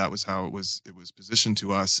 That was how it was positioned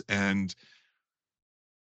to us, and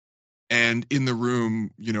in the room,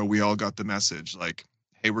 we all got the message like,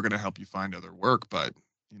 hey, we're going to help you find other work, but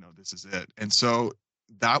this is it. And so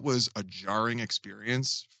that was a jarring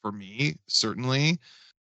experience for me, certainly.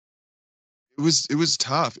 It was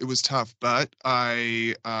tough. It was tough, but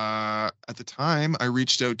I at the time I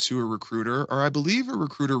reached out to a recruiter, or I believe a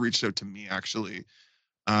recruiter reached out to me actually,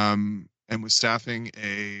 and was staffing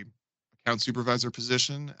a account supervisor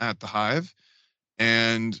position at the Hive,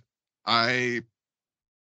 and I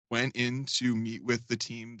went in to meet with the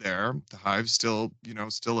team there. The Hive still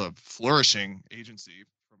a flourishing agency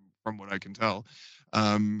from what I can tell,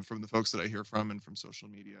 from the folks that I hear from and from social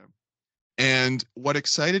media. And what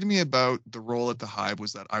excited me about the role at the Hive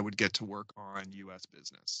was that I would get to work on U.S.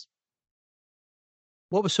 business.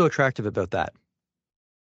 What was so attractive about that?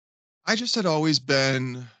 I just had always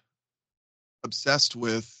been obsessed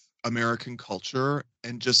with American culture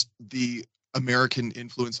and just the American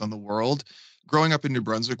influence on the world. Growing up in New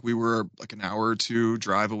Brunswick, we were like an hour or two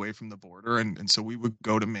drive away from the border. And so we would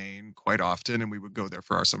go to Maine quite often, and we would go there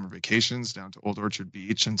for our summer vacations down to Old Orchard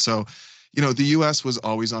Beach. And so, the US was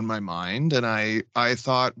always on my mind. And I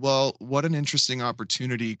thought, well, what an interesting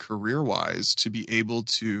opportunity career wise to be able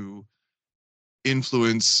to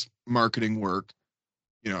influence marketing work,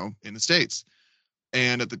 in the States.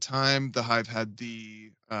 And at the time, the Hive had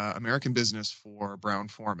the American business for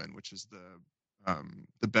Brown-Forman, which is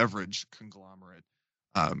the beverage conglomerate.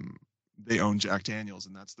 Um, they own Jack Daniels,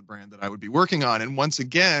 and that's the brand that I would be working on. And once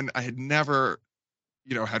again, I had never,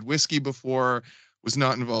 had whiskey before, was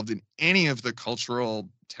not involved in any of the cultural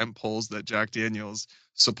temples that Jack Daniels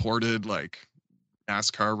supported, like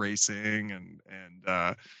NASCAR racing and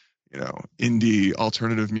indie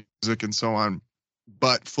alternative music and so on,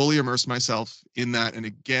 but fully immersed myself in that, and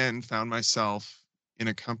again found myself in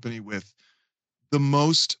a company with the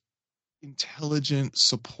most intelligent,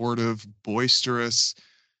 supportive, boisterous,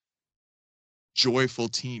 joyful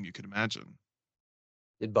team you could imagine.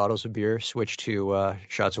 Did bottles of beer switch to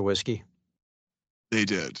shots of whiskey? They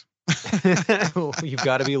did. You've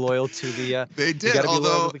got to be loyal to the They you got did, to be loyal to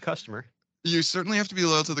although the customer. you certainly have to be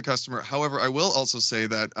loyal to the customer. However, I will also say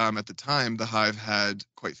that at the time, the Hive had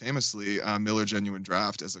quite famously Miller Genuine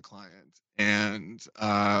Draft as a client, and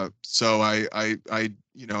so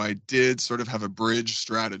I did sort of have a bridge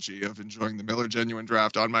strategy of enjoying the Miller Genuine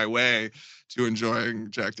Draft on my way to enjoying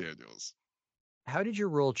Jack Daniels. How did your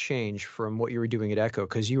role change from what you were doing at Echo?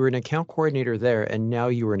 Because you were an account coordinator there, and now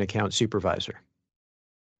you were an account supervisor.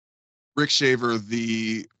 Rick Shaver,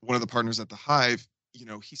 the one of the partners at the Hive,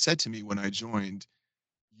 he said to me when I joined,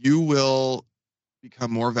 "You will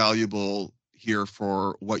become more valuable here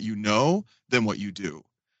for what you know than what you do."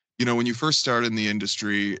 When you first start in the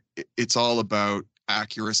industry, it's all about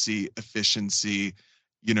accuracy, efficiency,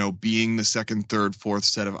 being the second, third, fourth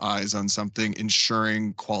set of eyes on something,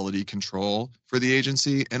 ensuring quality control for the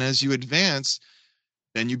agency. And as you advance,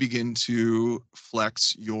 then you begin to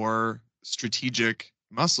flex your strategic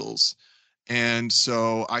muscles. And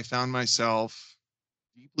so I found myself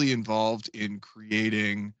deeply involved in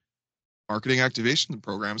creating marketing activation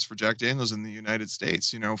programs for Jack Daniels in the United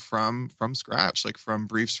States, from scratch, like from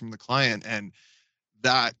briefs from the client. And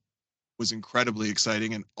that was incredibly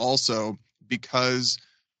exciting. And also because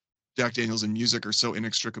Jack Daniels and music are so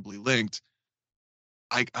inextricably linked,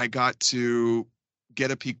 I got to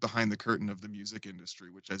get a peek behind the curtain of the music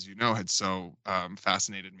industry, which, as you know, had so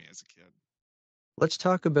fascinated me as a kid. Let's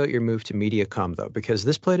talk about your move to MediaCom, though, because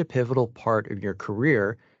this played a pivotal part of your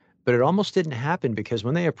career, but it almost didn't happen because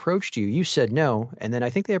when they approached you, you said no, and then I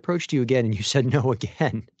think they approached you again and you said no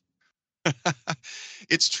again.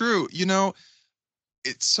 It's true.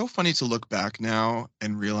 It's so funny to look back now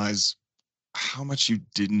and realize how much you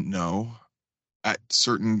didn't know at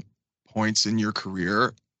certain points in your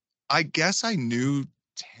career. I guess I knew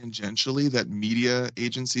tangentially that media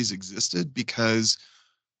agencies existed because,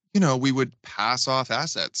 we would pass off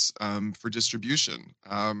assets for distribution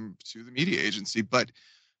to the media agency. But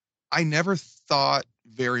I never thought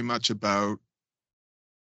very much about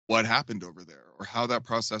what happened over there or how that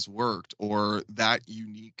process worked or that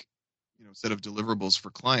unique, set of deliverables for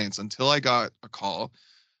clients until I got a call,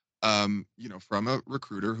 from a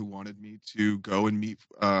recruiter who wanted me to go and meet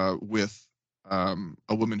with a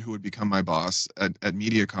woman who would become my boss at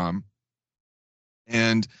MediaCom.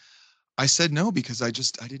 And I said no because I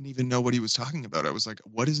didn't even know what he was talking about. I was like,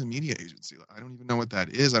 what is a media agency? I don't even know what that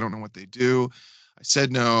is. I don't know what they do. I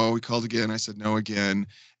said no. We called again. I said no again.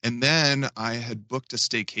 And then I had booked a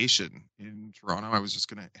staycation in Toronto. I was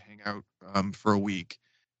just going to hang out for a week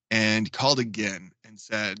and called again and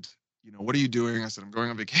said, what are you doing? I said, I'm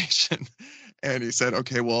going on vacation. And he said,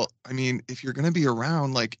 okay, well, I mean, if you're going to be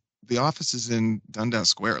around, like the office is in Dundas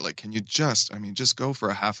Square. Like, can you just go for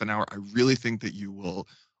a half an hour? I really think that you will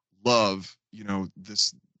love,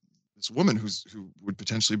 this woman who would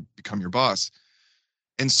potentially become your boss.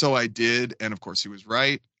 And so I did. And of course he was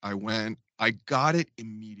right. I went, I got it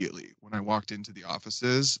immediately when I walked into the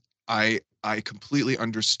offices. I completely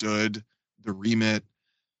understood the remit,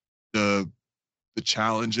 the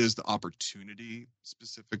challenges, the opportunity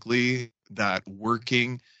specifically that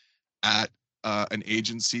working at an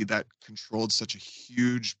agency that controlled such a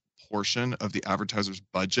huge portion of the advertiser's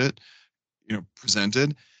budget,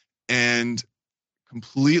 presented, and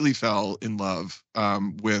completely fell in love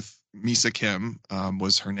with Misa Kim,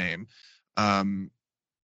 was her name,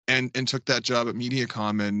 and took that job at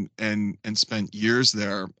MediaCom and spent years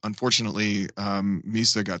there. Unfortunately,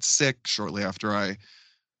 Misa got sick shortly after I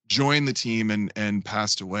joined the team and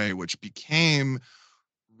passed away, which became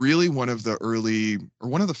really one of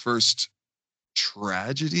the first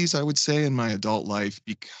tragedies, I would say, in my adult life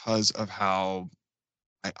because of how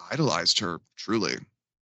I idolized her truly.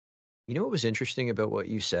 You know what was interesting about what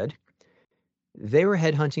you said? They were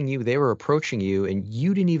headhunting you, they were approaching you, and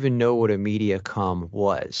you didn't even know what a MediaCom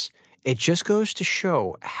was. It just goes to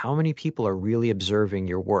show how many people are really observing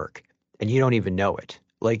your work, and you don't even know it.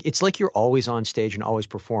 Like, it's like you're always on stage and always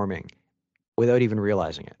performing without even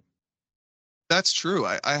realizing it. That's true.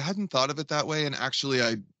 I hadn't thought of it that way. And actually,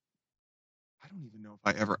 I don't even know if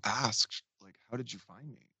I ever asked, like, how did you find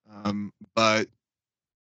me?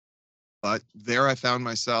 But there I found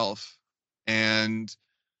myself. And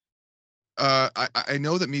I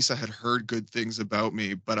know that Misa had heard good things about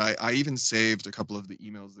me, but I even saved a couple of the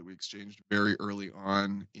emails that we exchanged very early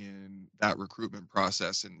on in that recruitment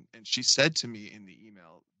process. And she said to me in the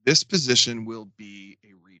email, this position will be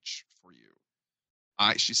a reach for you.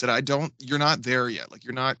 She said, you're not there yet. Like,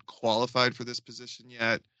 you're not qualified for this position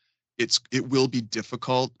yet. It will be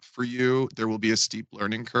difficult for you. There will be a steep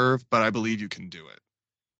learning curve, but I believe you can do it.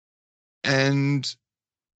 And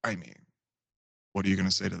I mean, what are you going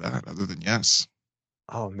to say to that other than yes?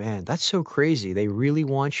 Oh man, that's so crazy. They really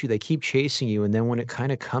want you. They keep chasing you, and then when it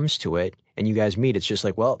kind of comes to it, and you guys meet, it's just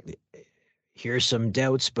like, well, here's some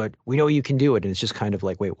doubts, but we know you can do it. And it's just kind of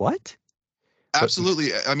like, wait, what? But Absolutely.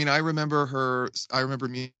 I mean, I remember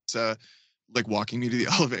me like walking me to the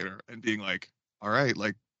elevator and being like, all right,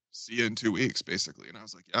 like, see you in 2 weeks, basically. And I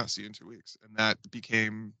was like, yeah, see you in 2 weeks. And that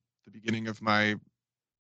became the beginning of my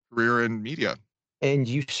career in media. and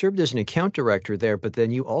you served as an account director there, but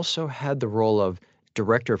then you also had the role of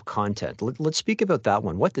director of content. Let's speak about that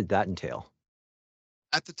one. What did that entail?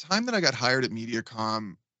 At the time that I got hired at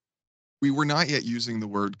MediaCom, we were not yet using the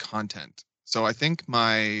word content. So I think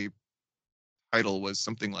my title was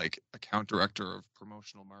something like account director of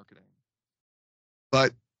promotional marketing.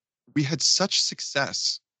 But we had such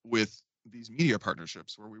success with these media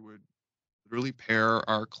partnerships where we would literally pair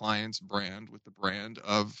our client's brand with the brand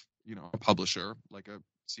of, a publisher like a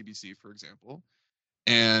CBC, for example,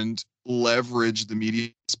 and leverage the media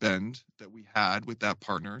spend that we had with that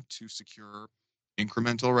partner to secure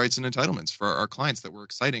incremental rights and entitlements for our clients that were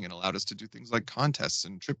exciting and allowed us to do things like contests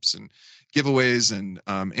and trips and giveaways and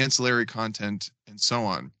ancillary content and so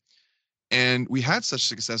on. And we had such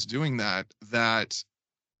success doing that the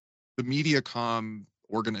MediaCom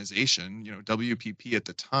organization, WPP at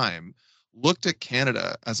the time, looked at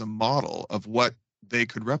Canada as a model of what they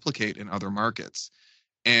could replicate in other markets.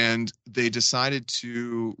 And they decided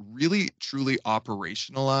to really truly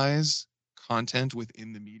operationalize content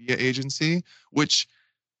within the media agency, which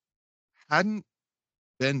hadn't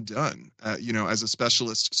been done, as a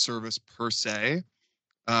specialist service per se,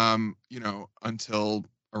 until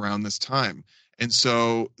around this time. And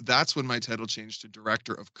so that's when my title changed to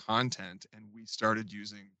director of content, and we started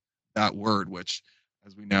using that word, which,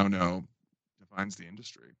 as we now know, defines the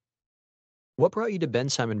industry. What brought you to Ben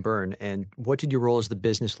Simon Byrne, and what did your role as the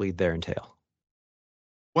business lead there entail?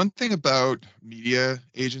 One thing about media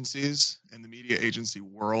agencies and the media agency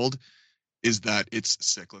world is that it's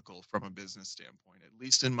cyclical from a business standpoint. At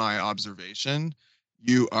least in my observation,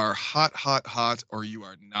 you are hot, hot, hot, or you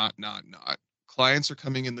are not, not, not. Clients are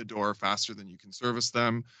coming in the door faster than you can service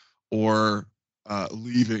them, or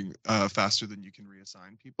leaving faster than you can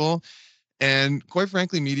reassign people. And quite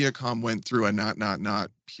frankly, MediaCom went through a not, not, not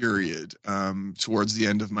period towards the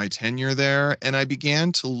end of my tenure there. And I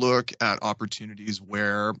began to look at opportunities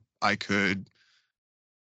where I could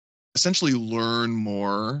essentially learn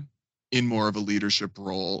more in more of a leadership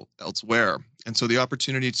role elsewhere. And so the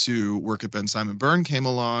opportunity to work at Ben Simon Byrne came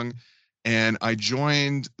along, and I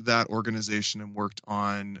joined that organization and worked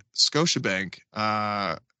on Scotiabank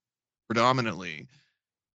predominantly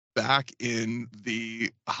back in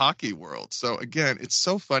the hockey world. So again, it's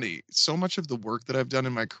so funny. So much of the work that I've done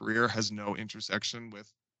in my career has no intersection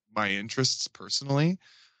with my interests personally,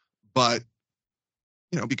 but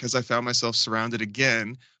because I found myself surrounded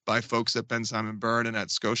again by folks at Ben Simon Byrne and at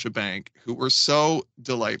Scotiabank who were so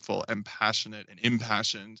delightful and passionate and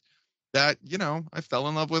impassioned that, I fell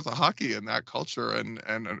in love with hockey and that culture and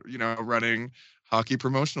running hockey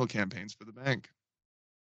promotional campaigns for the bank.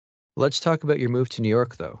 Let's talk about your move to New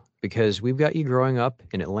York, though, because we've got you growing up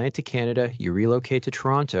in Atlantic Canada. You relocate to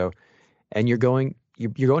Toronto, and you're going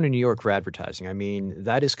to New York for advertising. I mean,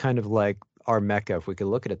 that is kind of like our mecca, if we could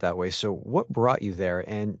look at it that way. So, what brought you there,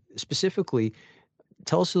 and specifically,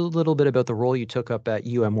 tell us a little bit about the role you took up at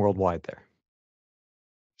Worldwide there.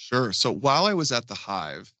 Sure. So while I was at the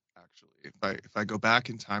Hive, actually, if I go back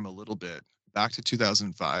in time a little bit, back to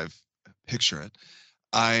 2005, picture it.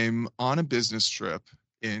 I'm on a business trip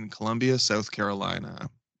in Columbia, South Carolina,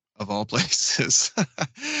 of all places.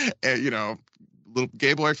 And, little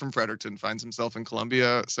gay boy from Fredericton finds himself in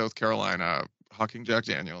Columbia, South Carolina, hawking Jack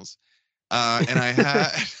Daniels. And I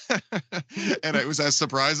had, and it was as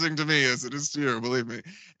surprising to me as it is to you, believe me.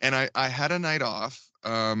 And I had a night off.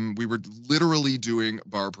 We were literally doing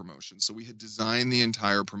bar promotion. So we had designed the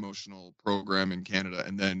entire promotional program in Canada,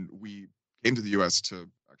 and then we came to the US to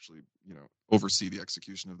actually, oversee the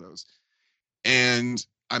execution of those. And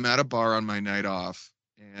I'm at a bar on my night off,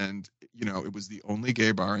 and, it was the only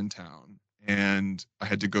gay bar in town. And I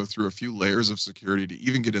had to go through a few layers of security to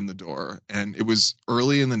even get in the door. And it was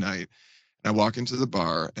early in the night. And I walk into the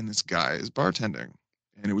bar, and this guy is bartending.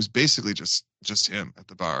 And it was basically just him at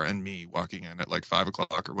the bar and me walking in at like 5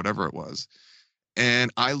 o'clock or whatever it was.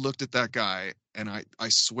 And I looked at that guy, and I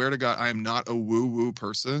swear to God, I am not a woo-woo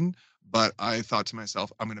person, but I thought to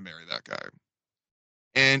myself, I'm going to marry that guy.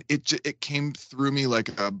 And it came through me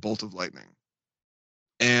like a bolt of lightning.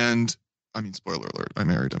 And I mean, spoiler alert, I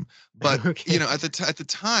married him. But Okay. at the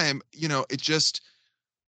time, it just,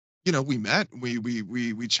 we met,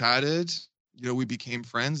 we chatted, we became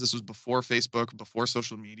friends. This was before Facebook, before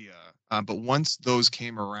social media. But once those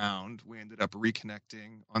came around, we ended up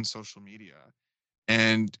reconnecting on social media.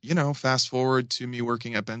 And, fast forward to me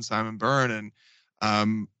working at Ben Simon Byrne, and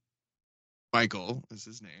um, Michael is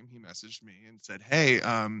his name. He messaged me and said, "Hey,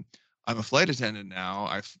 I'm a flight attendant now.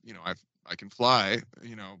 I can fly,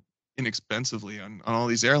 inexpensively on all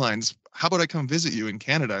these airlines. How about I come visit you in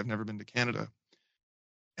Canada? I've never been to Canada."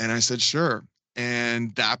 And I said, "Sure."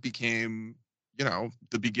 And that became,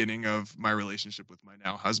 the beginning of my relationship with my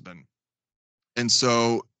now husband. And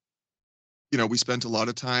so, we spent a lot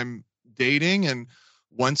of time dating. And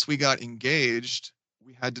once we got engaged,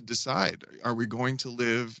 we had to decide, are we going to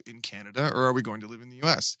live in Canada or are we going to live in the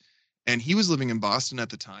US? And he was living in Boston at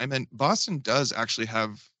the time. And Boston does actually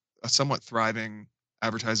have a somewhat thriving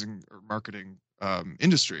advertising or marketing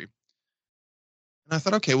industry. And I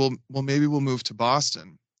thought, okay, well, maybe we'll move to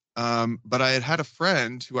Boston. But I had a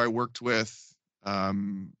friend who I worked with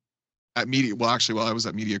um, at media. Well, actually, while I was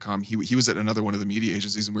at MediaCom, he was at another one of the media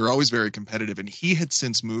agencies, and we were always very competitive. And he had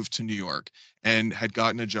since moved to New York and had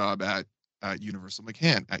gotten a job at Universal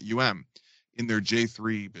McCann at in their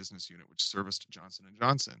J3 business unit, which serviced Johnson and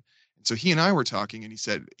Johnson. And so he and I were talking, and he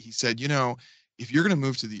said, if you're going to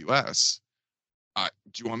move to the U.S.,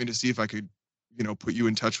 do you want me to see if I could, put you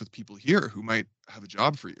in touch with people here who might have a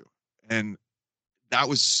job for you? And that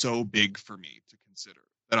was so big for me to consider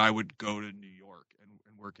that I would go to New York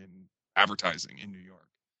and work in advertising in New York,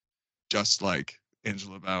 just like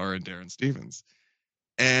Angela Bauer and Darren Stevens.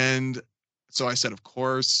 And so I said, of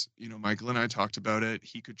course, Michael and I talked about it.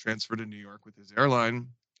 He could transfer to New York with his airline.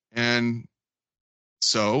 And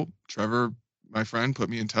so Trevor, my friend, put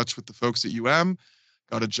me in touch with the folks at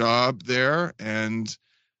got a job there, and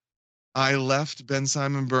I left Ben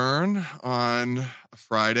Simon Byrne on a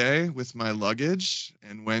Friday with my luggage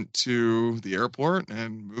and went to the airport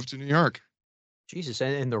and moved to New York. Jesus,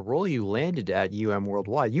 and the role you landed at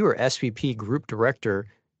Worldwide, you were SVP Group Director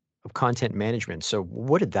of Content Management. So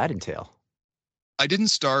what did that entail? I didn't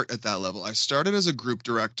start at that level. I started as a group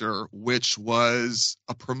director, which was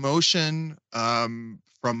a promotion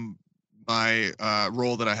from my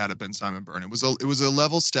role that I had at Ben Simon Byrne. It was a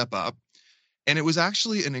level step up. And it was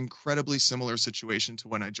actually an incredibly similar situation to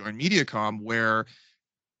when I joined MediaCom, where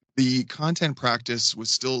the content practice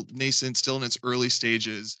was still nascent, still in its early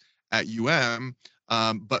stages at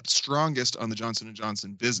but strongest on the Johnson &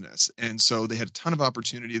 Johnson business. And so they had a ton of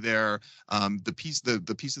opportunity there. The piece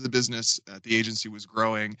of the business at the agency was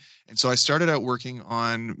growing. And so I started out working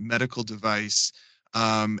on medical device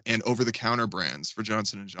and over-the-counter brands for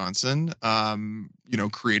Johnson & Johnson,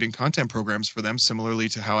 creating content programs for them, similarly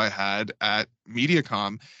to how I had at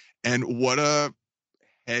MediaCom. And what a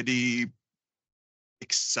heady,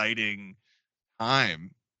 exciting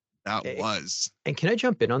time that was. And can I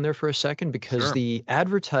jump in on there for a second? Because Sure. the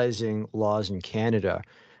advertising laws in Canada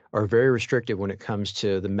are very restrictive when it comes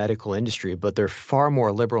to the medical industry, but they're far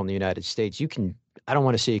more liberal in the United States. I don't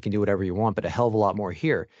want to say you can do whatever you want, but a hell of a lot more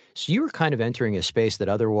here. So you were kind of entering a space that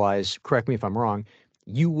otherwise, correct me if I'm wrong,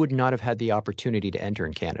 you would not have had the opportunity to enter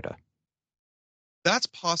in Canada. That's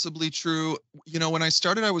possibly true. When I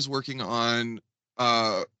started, I was working on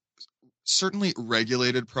certainly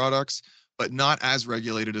regulated products, but not as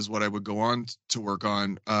regulated as what I would go on to work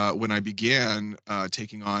on when I began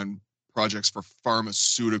taking on projects for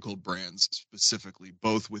pharmaceutical brands specifically,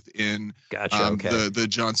 both within Okay. the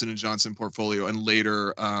Johnson & Johnson portfolio and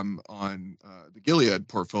later on the Gilead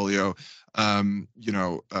portfolio,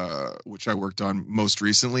 which I worked on most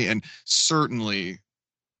recently. And certainly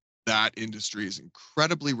that industry is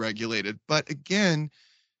incredibly regulated. But again,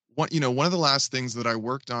 one of the last things that I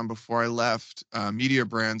worked on before I left Media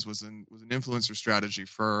Brands was an influencer strategy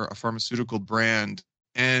for a pharmaceutical brand.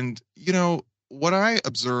 And, what I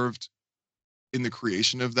observed in the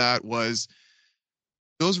creation of that was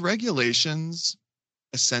those regulations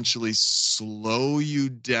essentially slow you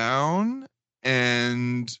down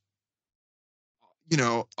and,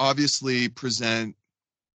 obviously present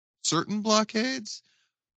certain blockades.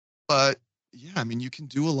 But yeah, I mean, you can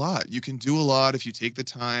do a lot. You can do a lot if you take the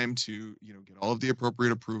time to, get all of the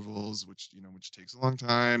appropriate approvals, which takes a long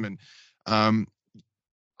time. And um,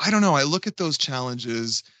 I don't know. I look at those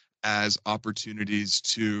challenges as opportunities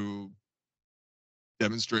to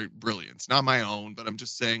demonstrate brilliance, not my own, but I'm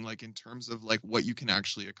just saying, like, in terms of like what you can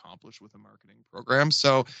actually accomplish with a marketing program.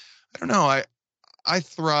 So I don't know. I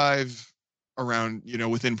thrive around,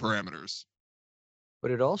 within parameters.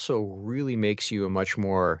 But it also really makes you a much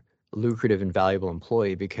more lucrative and valuable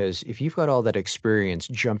employee because if you've got all that experience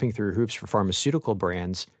jumping through hoops for pharmaceutical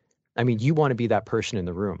brands, I mean, you want to be that person in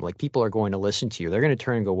the room. Like people are going to listen to you. They're going to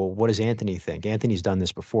turn and go, well, what does Anthony think? Anthony's done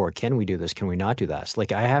this before. Can we do this? Can we not do this?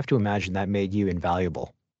 Like I have to imagine that made you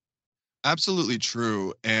invaluable. Absolutely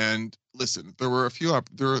true. And listen, there were a few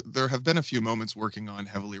there have been a few moments working on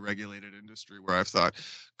heavily regulated industry where I've thought,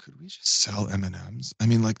 could we just sell M&Ms? I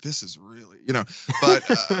mean, like this is really, but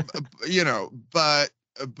you know, but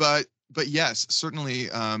yes, certainly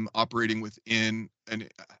operating within and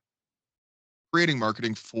creating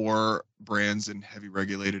marketing for brands in heavy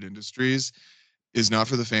regulated industries is not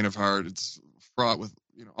for the faint of heart. It's fraught with,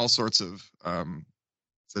 all sorts of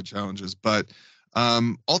said challenges, but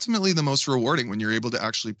ultimately the most rewarding when you're able to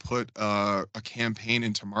actually put a campaign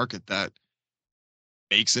into market that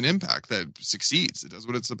makes an impact, that succeeds, it does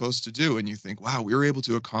what it's supposed to do, and you think, wow, we were able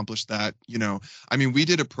to accomplish that. I mean, we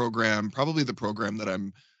did a program, probably the program that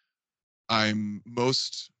I'm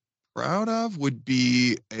most proud of would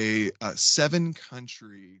be a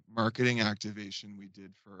 7-country marketing activation we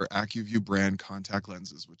did for AccuView brand contact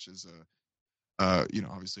lenses, which is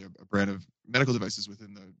obviously a brand of medical devices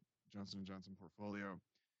within the Johnson & Johnson portfolio.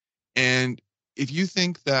 And if you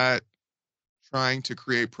think that trying to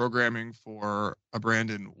create programming for a brand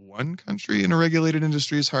in one country in a regulated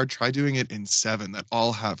industry is hard, try doing it in 7 that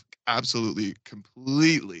all have absolutely,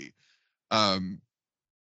 completely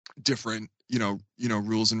different,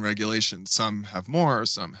 rules and regulations. Some have more,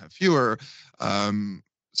 some have fewer, some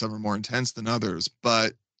are more intense than others.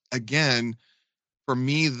 But again, for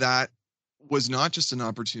me, that was not just an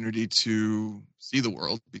opportunity to see the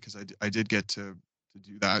world, because I did get to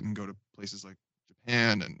do that and go to places like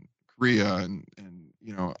Japan and Korea and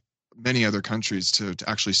many other countries to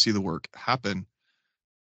actually see the work happen.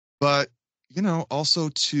 But also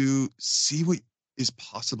to see what is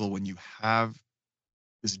possible when you have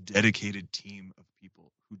this dedicated team of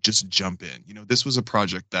people who just jump in. This was a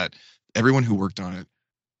project that everyone who worked on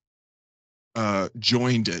it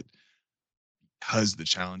joined it because the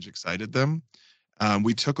challenge excited them.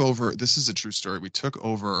 We took over, this is a true story. We took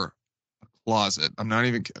over a closet. I'm not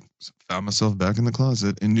even, found myself back in the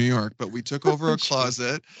closet in New York, but we took over a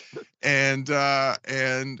closet and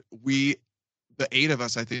the 8 of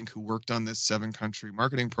us, I think, who worked on this 7-country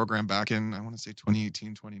marketing program back in, I want to say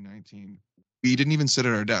 2018, 2019, we didn't even sit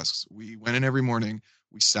at our desks. We went in every morning,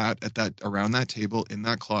 we sat around that table in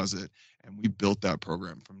that closet, and we built that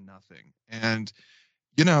program from nothing. And,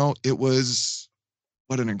 it was,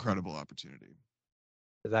 what an incredible opportunity.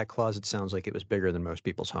 That closet sounds like it was bigger than most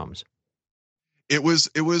people's homes. It was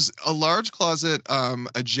a large closet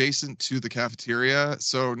adjacent to the cafeteria.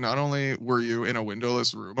 So not only were you in a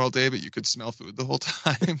windowless room all day, but you could smell food the whole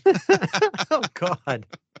time. Oh God.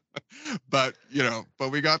 But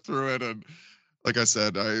we got through it, and like I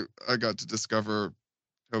said, I got to discover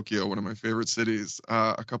Tokyo, one of my favorite cities,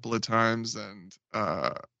 a couple of times. And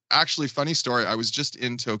actually, funny story, I was just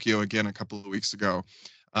in Tokyo again a couple of weeks ago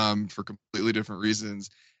for completely different reasons.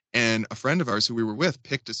 And a friend of ours who we were with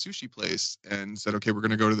picked a sushi place and said, okay, we're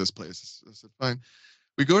going to go to this place. I said, fine.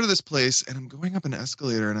 We go to this place, and I'm going up an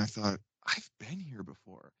escalator, and I thought, I've been here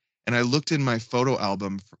before. And I looked in my photo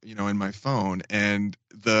album, in my phone, and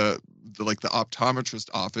the optometrist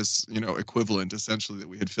office, equivalent essentially that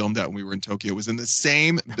we had filmed at when we were in Tokyo was in the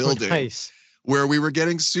same building. Nice. Where we were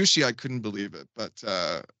getting sushi. I couldn't believe it. But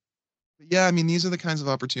yeah, I mean, these are the kinds of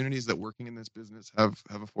opportunities that working in this business have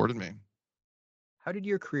afforded me. How did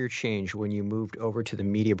your career change when you moved over to the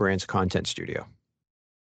Media Brands Content Studio?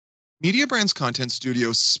 Media Brands Content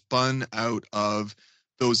Studio spun out of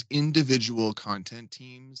those individual content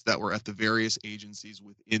teams that were at the various agencies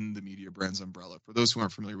within the Media Brands umbrella. For those who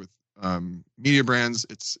aren't familiar with Media Brands,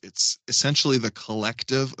 it's essentially the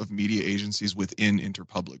collective of media agencies within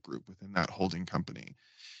Interpublic Group, within that holding company.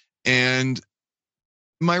 And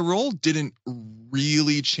my role didn't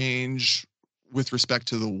really change with respect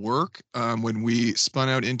to the work when we spun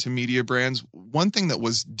out into Media Brands. One thing that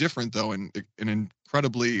was different, though, and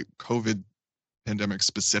incredibly COVID pandemic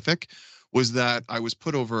specific, was that I was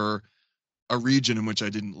put over a region in which I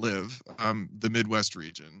didn't live, the Midwest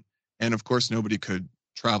region. And of course, nobody could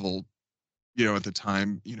travel, at the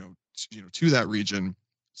time, to that region.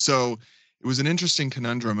 So it was an interesting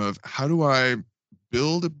conundrum of how do I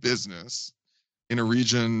build a business in a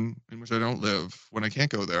region in which I don't live when I can't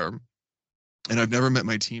go there? And I've never met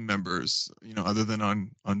my team members, other than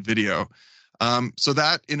on video. So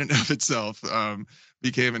that in and of itself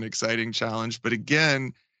became an exciting challenge. But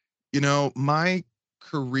again, my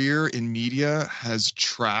career in media has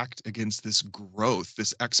tracked against this growth,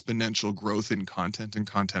 this exponential growth in content and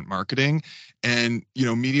content marketing. And,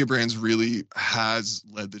 Media Brands really has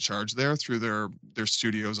led the charge there through their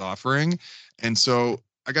studios offering. And so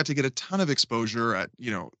I got to get a ton of exposure at,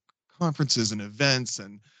 conferences and events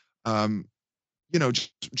and, um,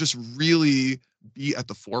 just really be at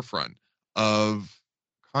the forefront of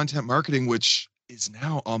content marketing, which is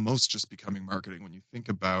now almost just becoming marketing when you think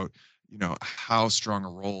about, how strong a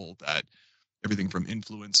role that everything from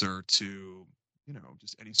influencer to,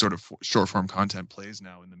 just any sort of short form content plays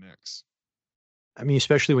now in the mix. I mean,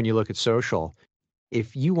 especially when you look at social.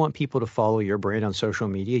 If you want people to follow your brand on social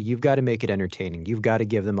media, you've got to make it entertaining. You've got to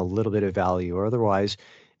give them a little bit of value, or otherwise,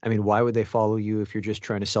 I mean, why would they follow you if you're just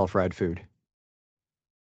trying to sell fried food?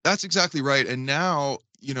 That's exactly right. And now,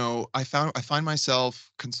 I find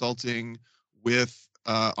myself consulting with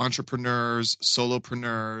entrepreneurs,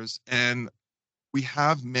 solopreneurs, and we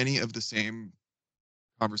have many of the same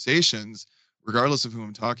conversations, regardless of who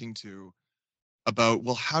I'm talking to, about,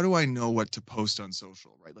 well, how do I know what to post on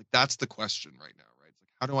social, right? Like that's the question right now, right? It's like,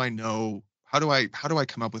 how do I know, how do I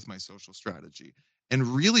come up with my social strategy? And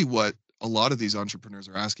really what a lot of these entrepreneurs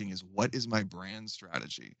are asking is, what is my brand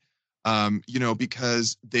strategy?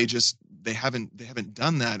 Because they haven't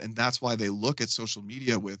done that. And that's why they look at social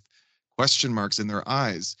media with question marks in their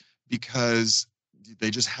eyes, because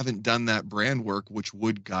they just haven't done that brand work, which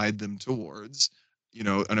would guide them towards,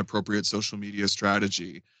 an appropriate social media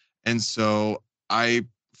strategy. And so I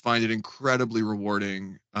find it incredibly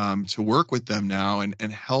rewarding, to work with them now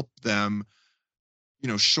and help them,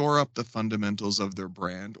 shore up the fundamentals of their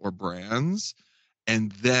brand or brands,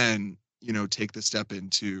 and then, take the step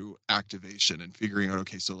into activation and figuring out,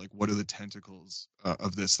 okay, so like, what are the tentacles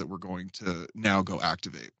of this that we're going to now go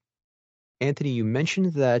activate? Anthony, you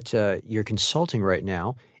mentioned that you're consulting right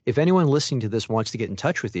now. If anyone listening to this wants to get in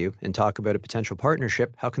touch with you and talk about a potential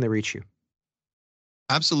partnership, how can they reach you?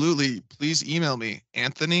 Absolutely. Please email me,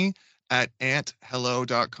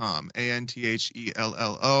 Anthony@anthello.com,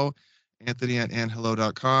 Anthelo,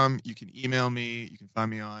 Anthony@anthello.com. You can email me. You can find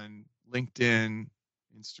me on LinkedIn,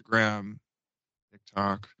 Instagram,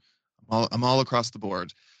 TikTok. I'm all across the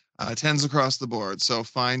board, tens across the board. So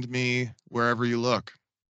find me wherever you look.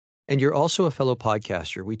 And you're also a fellow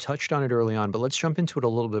podcaster. We touched on it early on, but let's jump into it a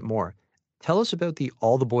little bit more. Tell us about the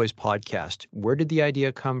All the Boys podcast. Where did the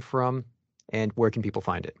idea come from, and where can people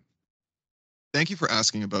find it? Thank you for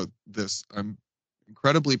asking about this. I'm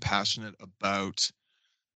incredibly passionate about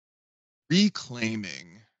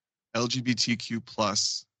reclaiming LGBTQ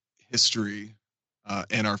plus history,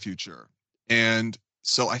 and our future. And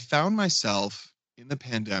so I found myself in the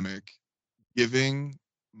pandemic giving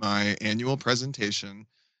my annual presentation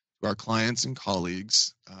to our clients and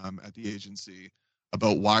colleagues, at the agency,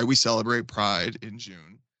 about why we celebrate Pride in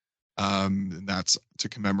June. And that's to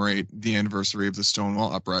commemorate the anniversary of the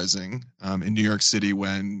Stonewall Uprising, in New York City,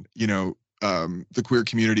 when, the queer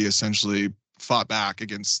community essentially fought back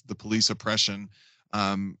against the police oppression,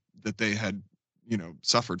 that they had,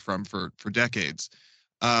 suffered from for decades.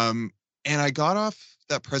 And I got off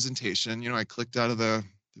that presentation, I clicked out of the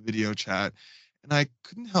video chat, and I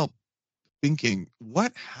couldn't help thinking,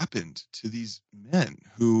 what happened to these men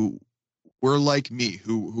who were like me,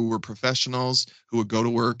 who were professionals, who would go to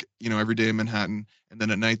work, every day in Manhattan, and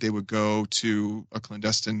then at night they would go to a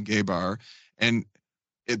clandestine gay bar, and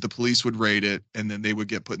the police would raid it, and then they would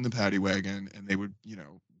get put in the paddy wagon, and they would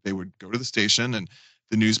go to the station, and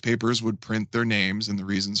the newspapers would print their names and the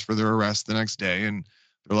reasons for their arrest the next day, and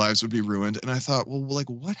their lives would be ruined. And I thought, well, what,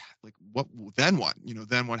 then what,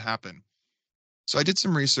 then what happened? So I did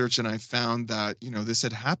some research, and I found that, this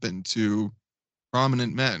had happened to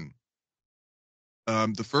prominent men.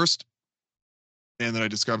 The first man that I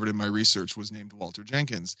discovered in my research was named Walter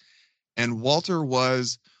Jenkins. And Walter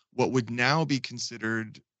was what would now be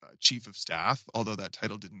considered chief of staff, although that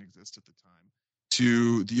title didn't exist at the time,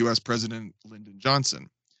 to the US President Lyndon Johnson.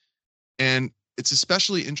 And it's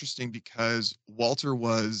especially interesting because Walter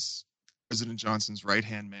was President Johnson's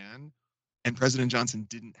right-hand man, and President Johnson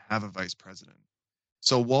didn't have a vice president.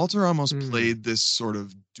 So Walter almost played this sort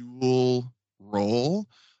of dual role,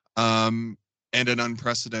 and an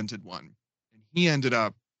unprecedented one. And he ended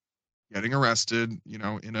up getting arrested,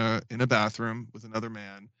 in a bathroom with another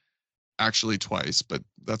man, actually twice, but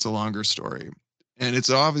that's a longer story. And it's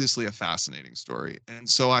obviously a fascinating story. And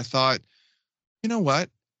so I thought, you know what?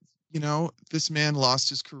 This man lost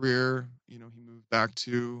his career. He moved back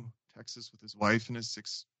to Texas with his wife and his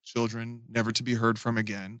 6 children, never to be heard from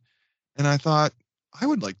again. And I thought, I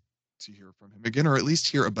would like to hear from him again, or at least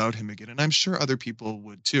hear about him again. And I'm sure other people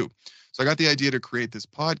would too. So I got the idea to create this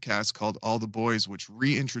podcast called All the Boys, which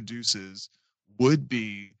reintroduces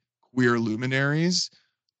would-be queer luminaries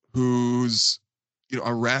whose,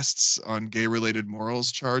 arrests on gay-related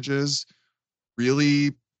morals charges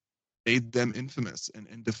really made them infamous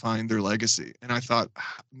and defined their legacy. And I thought,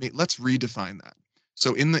 let's redefine that.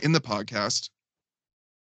 So in the podcast,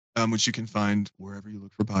 which you can find wherever you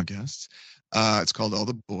look for podcasts, it's called All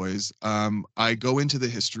the Boys. I go into the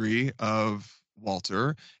history of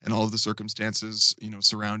Walter and all of the circumstances,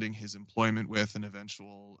 surrounding his employment with and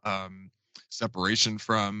eventual separation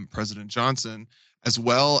from President Johnson, as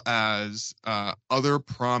well as other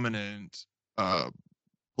prominent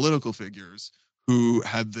political figures who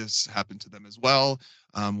had this happen to them as well.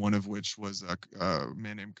 One of which was a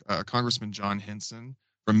man named Congressman John Hinson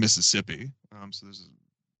from Mississippi. So there's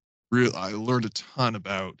I learned a ton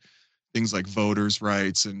about things like voters'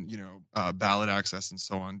 rights and ballot access and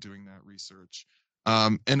so on doing that research,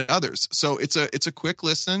 and others. So it's a quick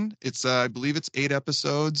listen. It's I believe it's 8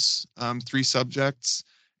 episodes, 3 subjects,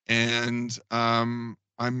 and I'm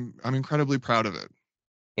incredibly proud of it.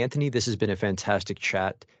 Anthony, this has been a fantastic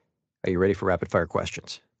chat. Are you ready for rapid fire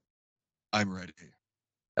questions? I'm ready.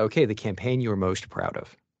 Okay, the campaign you are most proud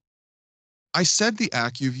of. I said the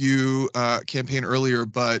AccuView campaign earlier,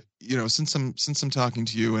 but since I'm talking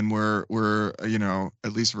to you and we're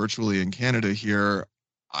at least virtually in Canada here,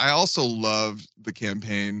 I also loved the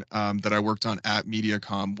campaign that I worked on at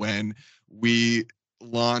MediaCom when we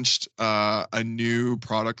launched a new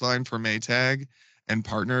product line for Maytag and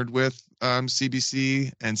partnered with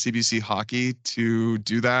CBC and CBC Hockey to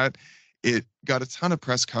do that. It got a ton of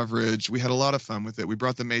press coverage. We had a lot of fun with it. We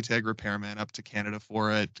brought the Maytag repairman up to Canada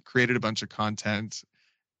for it, created a bunch of content,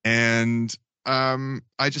 and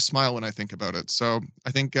I just smile when I think about it. So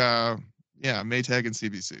I think, Maytag and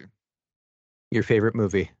CBC. Your favorite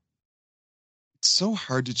movie? It's so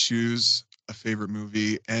hard to choose a favorite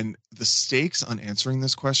movie, and the stakes on answering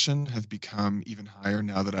this question have become even higher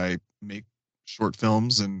now that I make short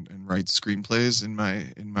films and write screenplays in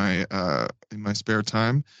my spare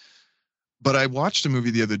time. But I watched a movie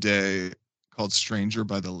the other day called Stranger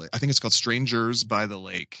by the Lake. I think it's called Strangers by the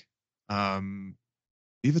Lake. I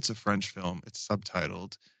believe it's a French film. It's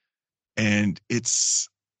subtitled. And it's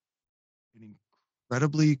an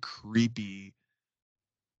incredibly creepy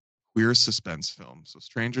queer suspense film. So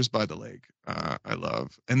Strangers by the Lake, I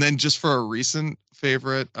love. And then just for a recent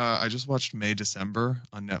favorite, I just watched May December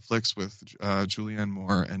on Netflix with Julianne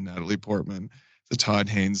Moore and Natalie Portman. It's a Todd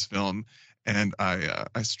Haynes film. And I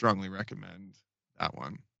strongly recommend that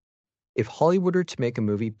one. If Hollywood were to make a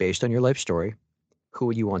movie based on your life story, who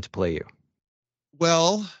would you want to play you?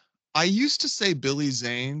 Well, I used to say Billy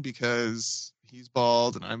Zane because he's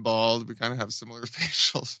bald and I'm bald. We kind of have similar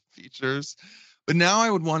facial features. But now I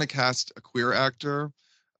would want to cast a queer actor.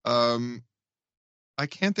 I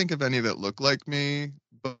can't think of any that look like me,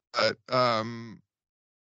 but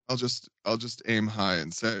I'll just aim high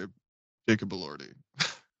and say Jacob Elordi.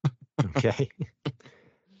 Okay.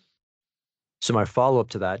 So my follow-up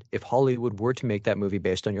to that, if Hollywood were to make that movie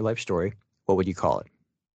based on your life story, what would you call it?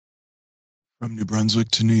 From New Brunswick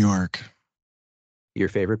to New York. Your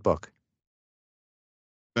favorite book?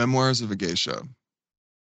 Memoirs of a Geisha.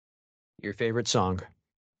 Your favorite song?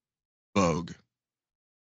 Vogue.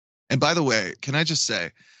 And by the way, can I just say,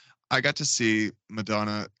 I got to see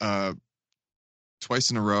Madonna twice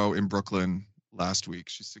in a row in Brooklyn last week.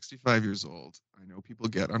 She's 65 years old. I know people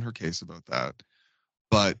get on her case about that,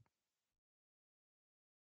 but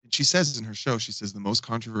she says in her show, she says the most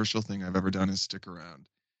controversial thing I've ever done is stick around.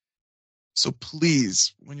 So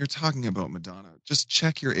please, when you're talking about Madonna, just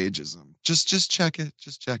check your ageism. Just check it.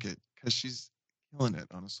 Just check it, because she's killing it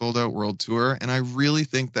on a sold out world tour. And I really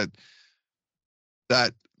think that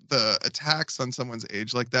the attacks on someone's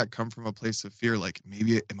age like that come from a place of fear. Like,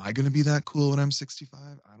 maybe, am I going to be that cool when I'm 65?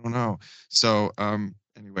 I don't know. So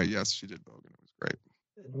anyway, yes, she did Vogue and it was great.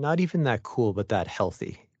 Not even that cool, but that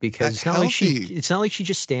healthy. Because it's not like she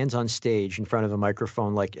just stands on stage in front of a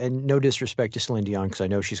microphone, like, and no disrespect to Celine Dion, because I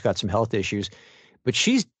know she's got some health issues, but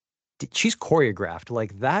she's choreographed.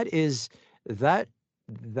 Like, that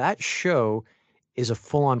show is a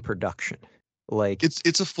full-on production. Like,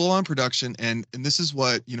 it's a full-on production, and this is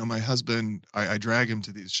what, my husband, I drag him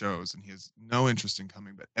to these shows and he has no interest in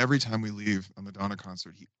coming, but every time we leave a Madonna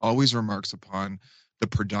concert, he always remarks upon the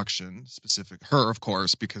production, specific her, of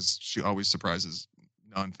course, because she always surprises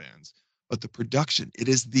non-fans, but the production, it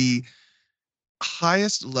is the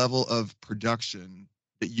highest level of production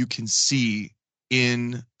that you can see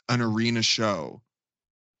in an arena show.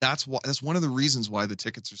 That's one of the reasons why the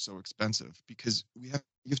tickets are so expensive, because you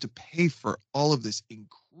have to pay for all of this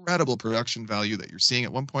incredible production value that you're seeing.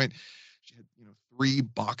 At one point, she had 3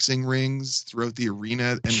 boxing rings throughout the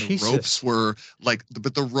arena, and the ropes were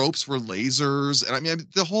but the ropes were lasers, and I mean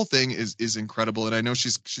the whole thing is incredible. And I know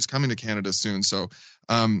she's coming to Canada soon, so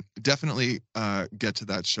definitely get to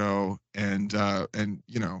that show and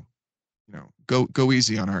go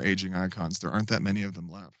easy on our aging icons. There aren't that many of them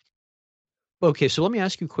left. Okay, so let me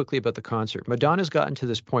ask you quickly about the concert. Madonna's gotten to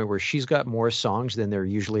this point where she's got more songs than there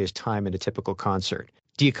usually is time in a typical concert.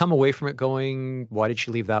 Do you come away from it going, why did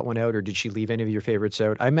she leave that one out, or did she leave any of your favorites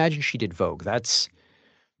out? I imagine she did Vogue.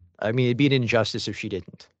 It'd be an injustice if she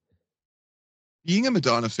didn't. Being a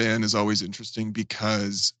Madonna fan is always interesting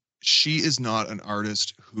because she is not an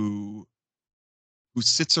artist who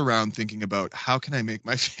sits around thinking about how can I make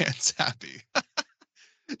my fans happy.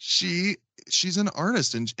 She's an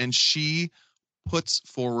artist and she puts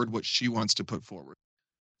forward what she wants to put forward.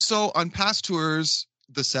 So on past tours,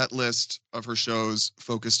 the set list of her shows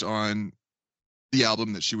focused on the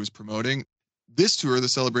album that she was promoting. This tour, the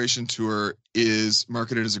Celebration Tour, is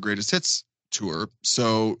marketed as a greatest hits tour.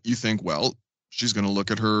 So you think, well, she's going to look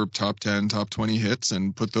at her top 10, top 20 hits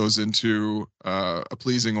and put those into a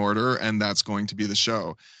pleasing order, and that's going to be the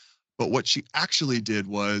show. But what she actually did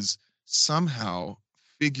was somehow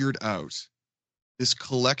figured out this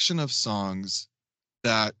collection of songs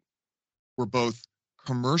that were both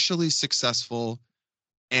commercially successful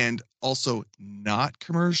and also not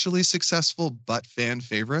commercially successful, but fan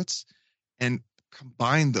favorites, and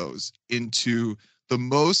combine those into the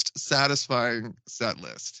most satisfying set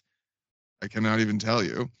list. I cannot even tell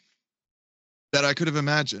you that I could have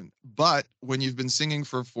imagined. But when you've been singing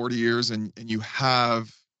for 40 years and you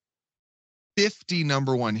have 50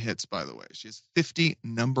 number one hits, by the way, she has 50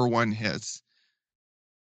 number one hits,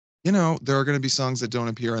 there are going to be songs that don't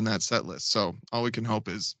appear on that set list. So all we can hope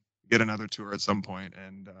is get another tour at some point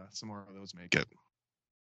and some more of those make it.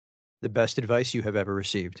 The best advice you have ever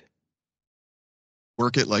received?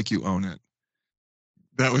 Work it like you own it.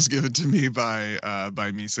 That was given to me by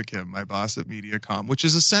Misa Kim, my boss at MediaCom, which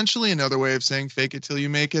is essentially another way of saying fake it till you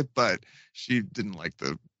make it, but she didn't like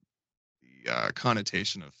the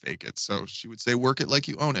connotation of fake it. So she would say, work it like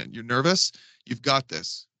you own it. You're nervous? You've got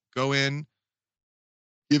this. Go in,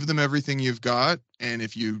 give them everything you've got, and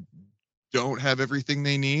if you don't have everything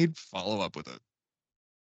they need, follow up with it.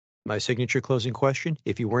 My signature closing question,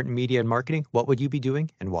 if you weren't in media and marketing, what would you be doing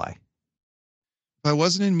and why? If I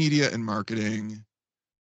wasn't in media and marketing,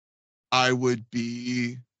 I would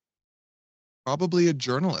be probably a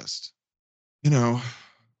journalist.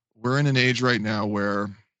 We're in an age right now where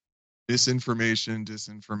disinformation,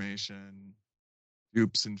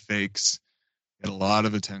 dupes and fakes get a lot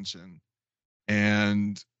of attention.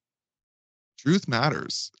 And truth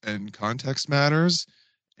matters and context matters.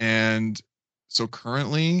 And so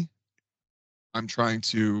currently I'm trying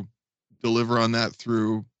to deliver on that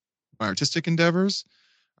through my artistic endeavors.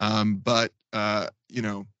 But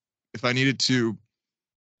if I needed to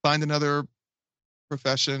find another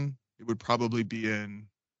profession, it would probably be in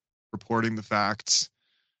reporting the facts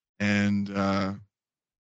and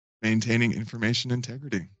maintaining information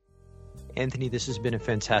integrity. Anthony, this has been a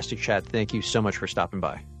fantastic chat. Thank you so much for stopping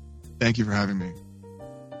by. Thank you for having me.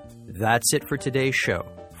 That's it for today's show.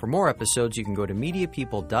 For more episodes, you can go to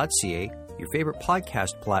mediapeople.ca, your favorite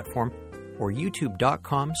podcast platform, or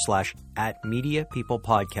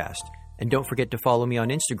youtube.com/@mediapeoplepodcast. And don't forget to follow me on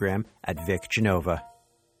Instagram @VicGenova.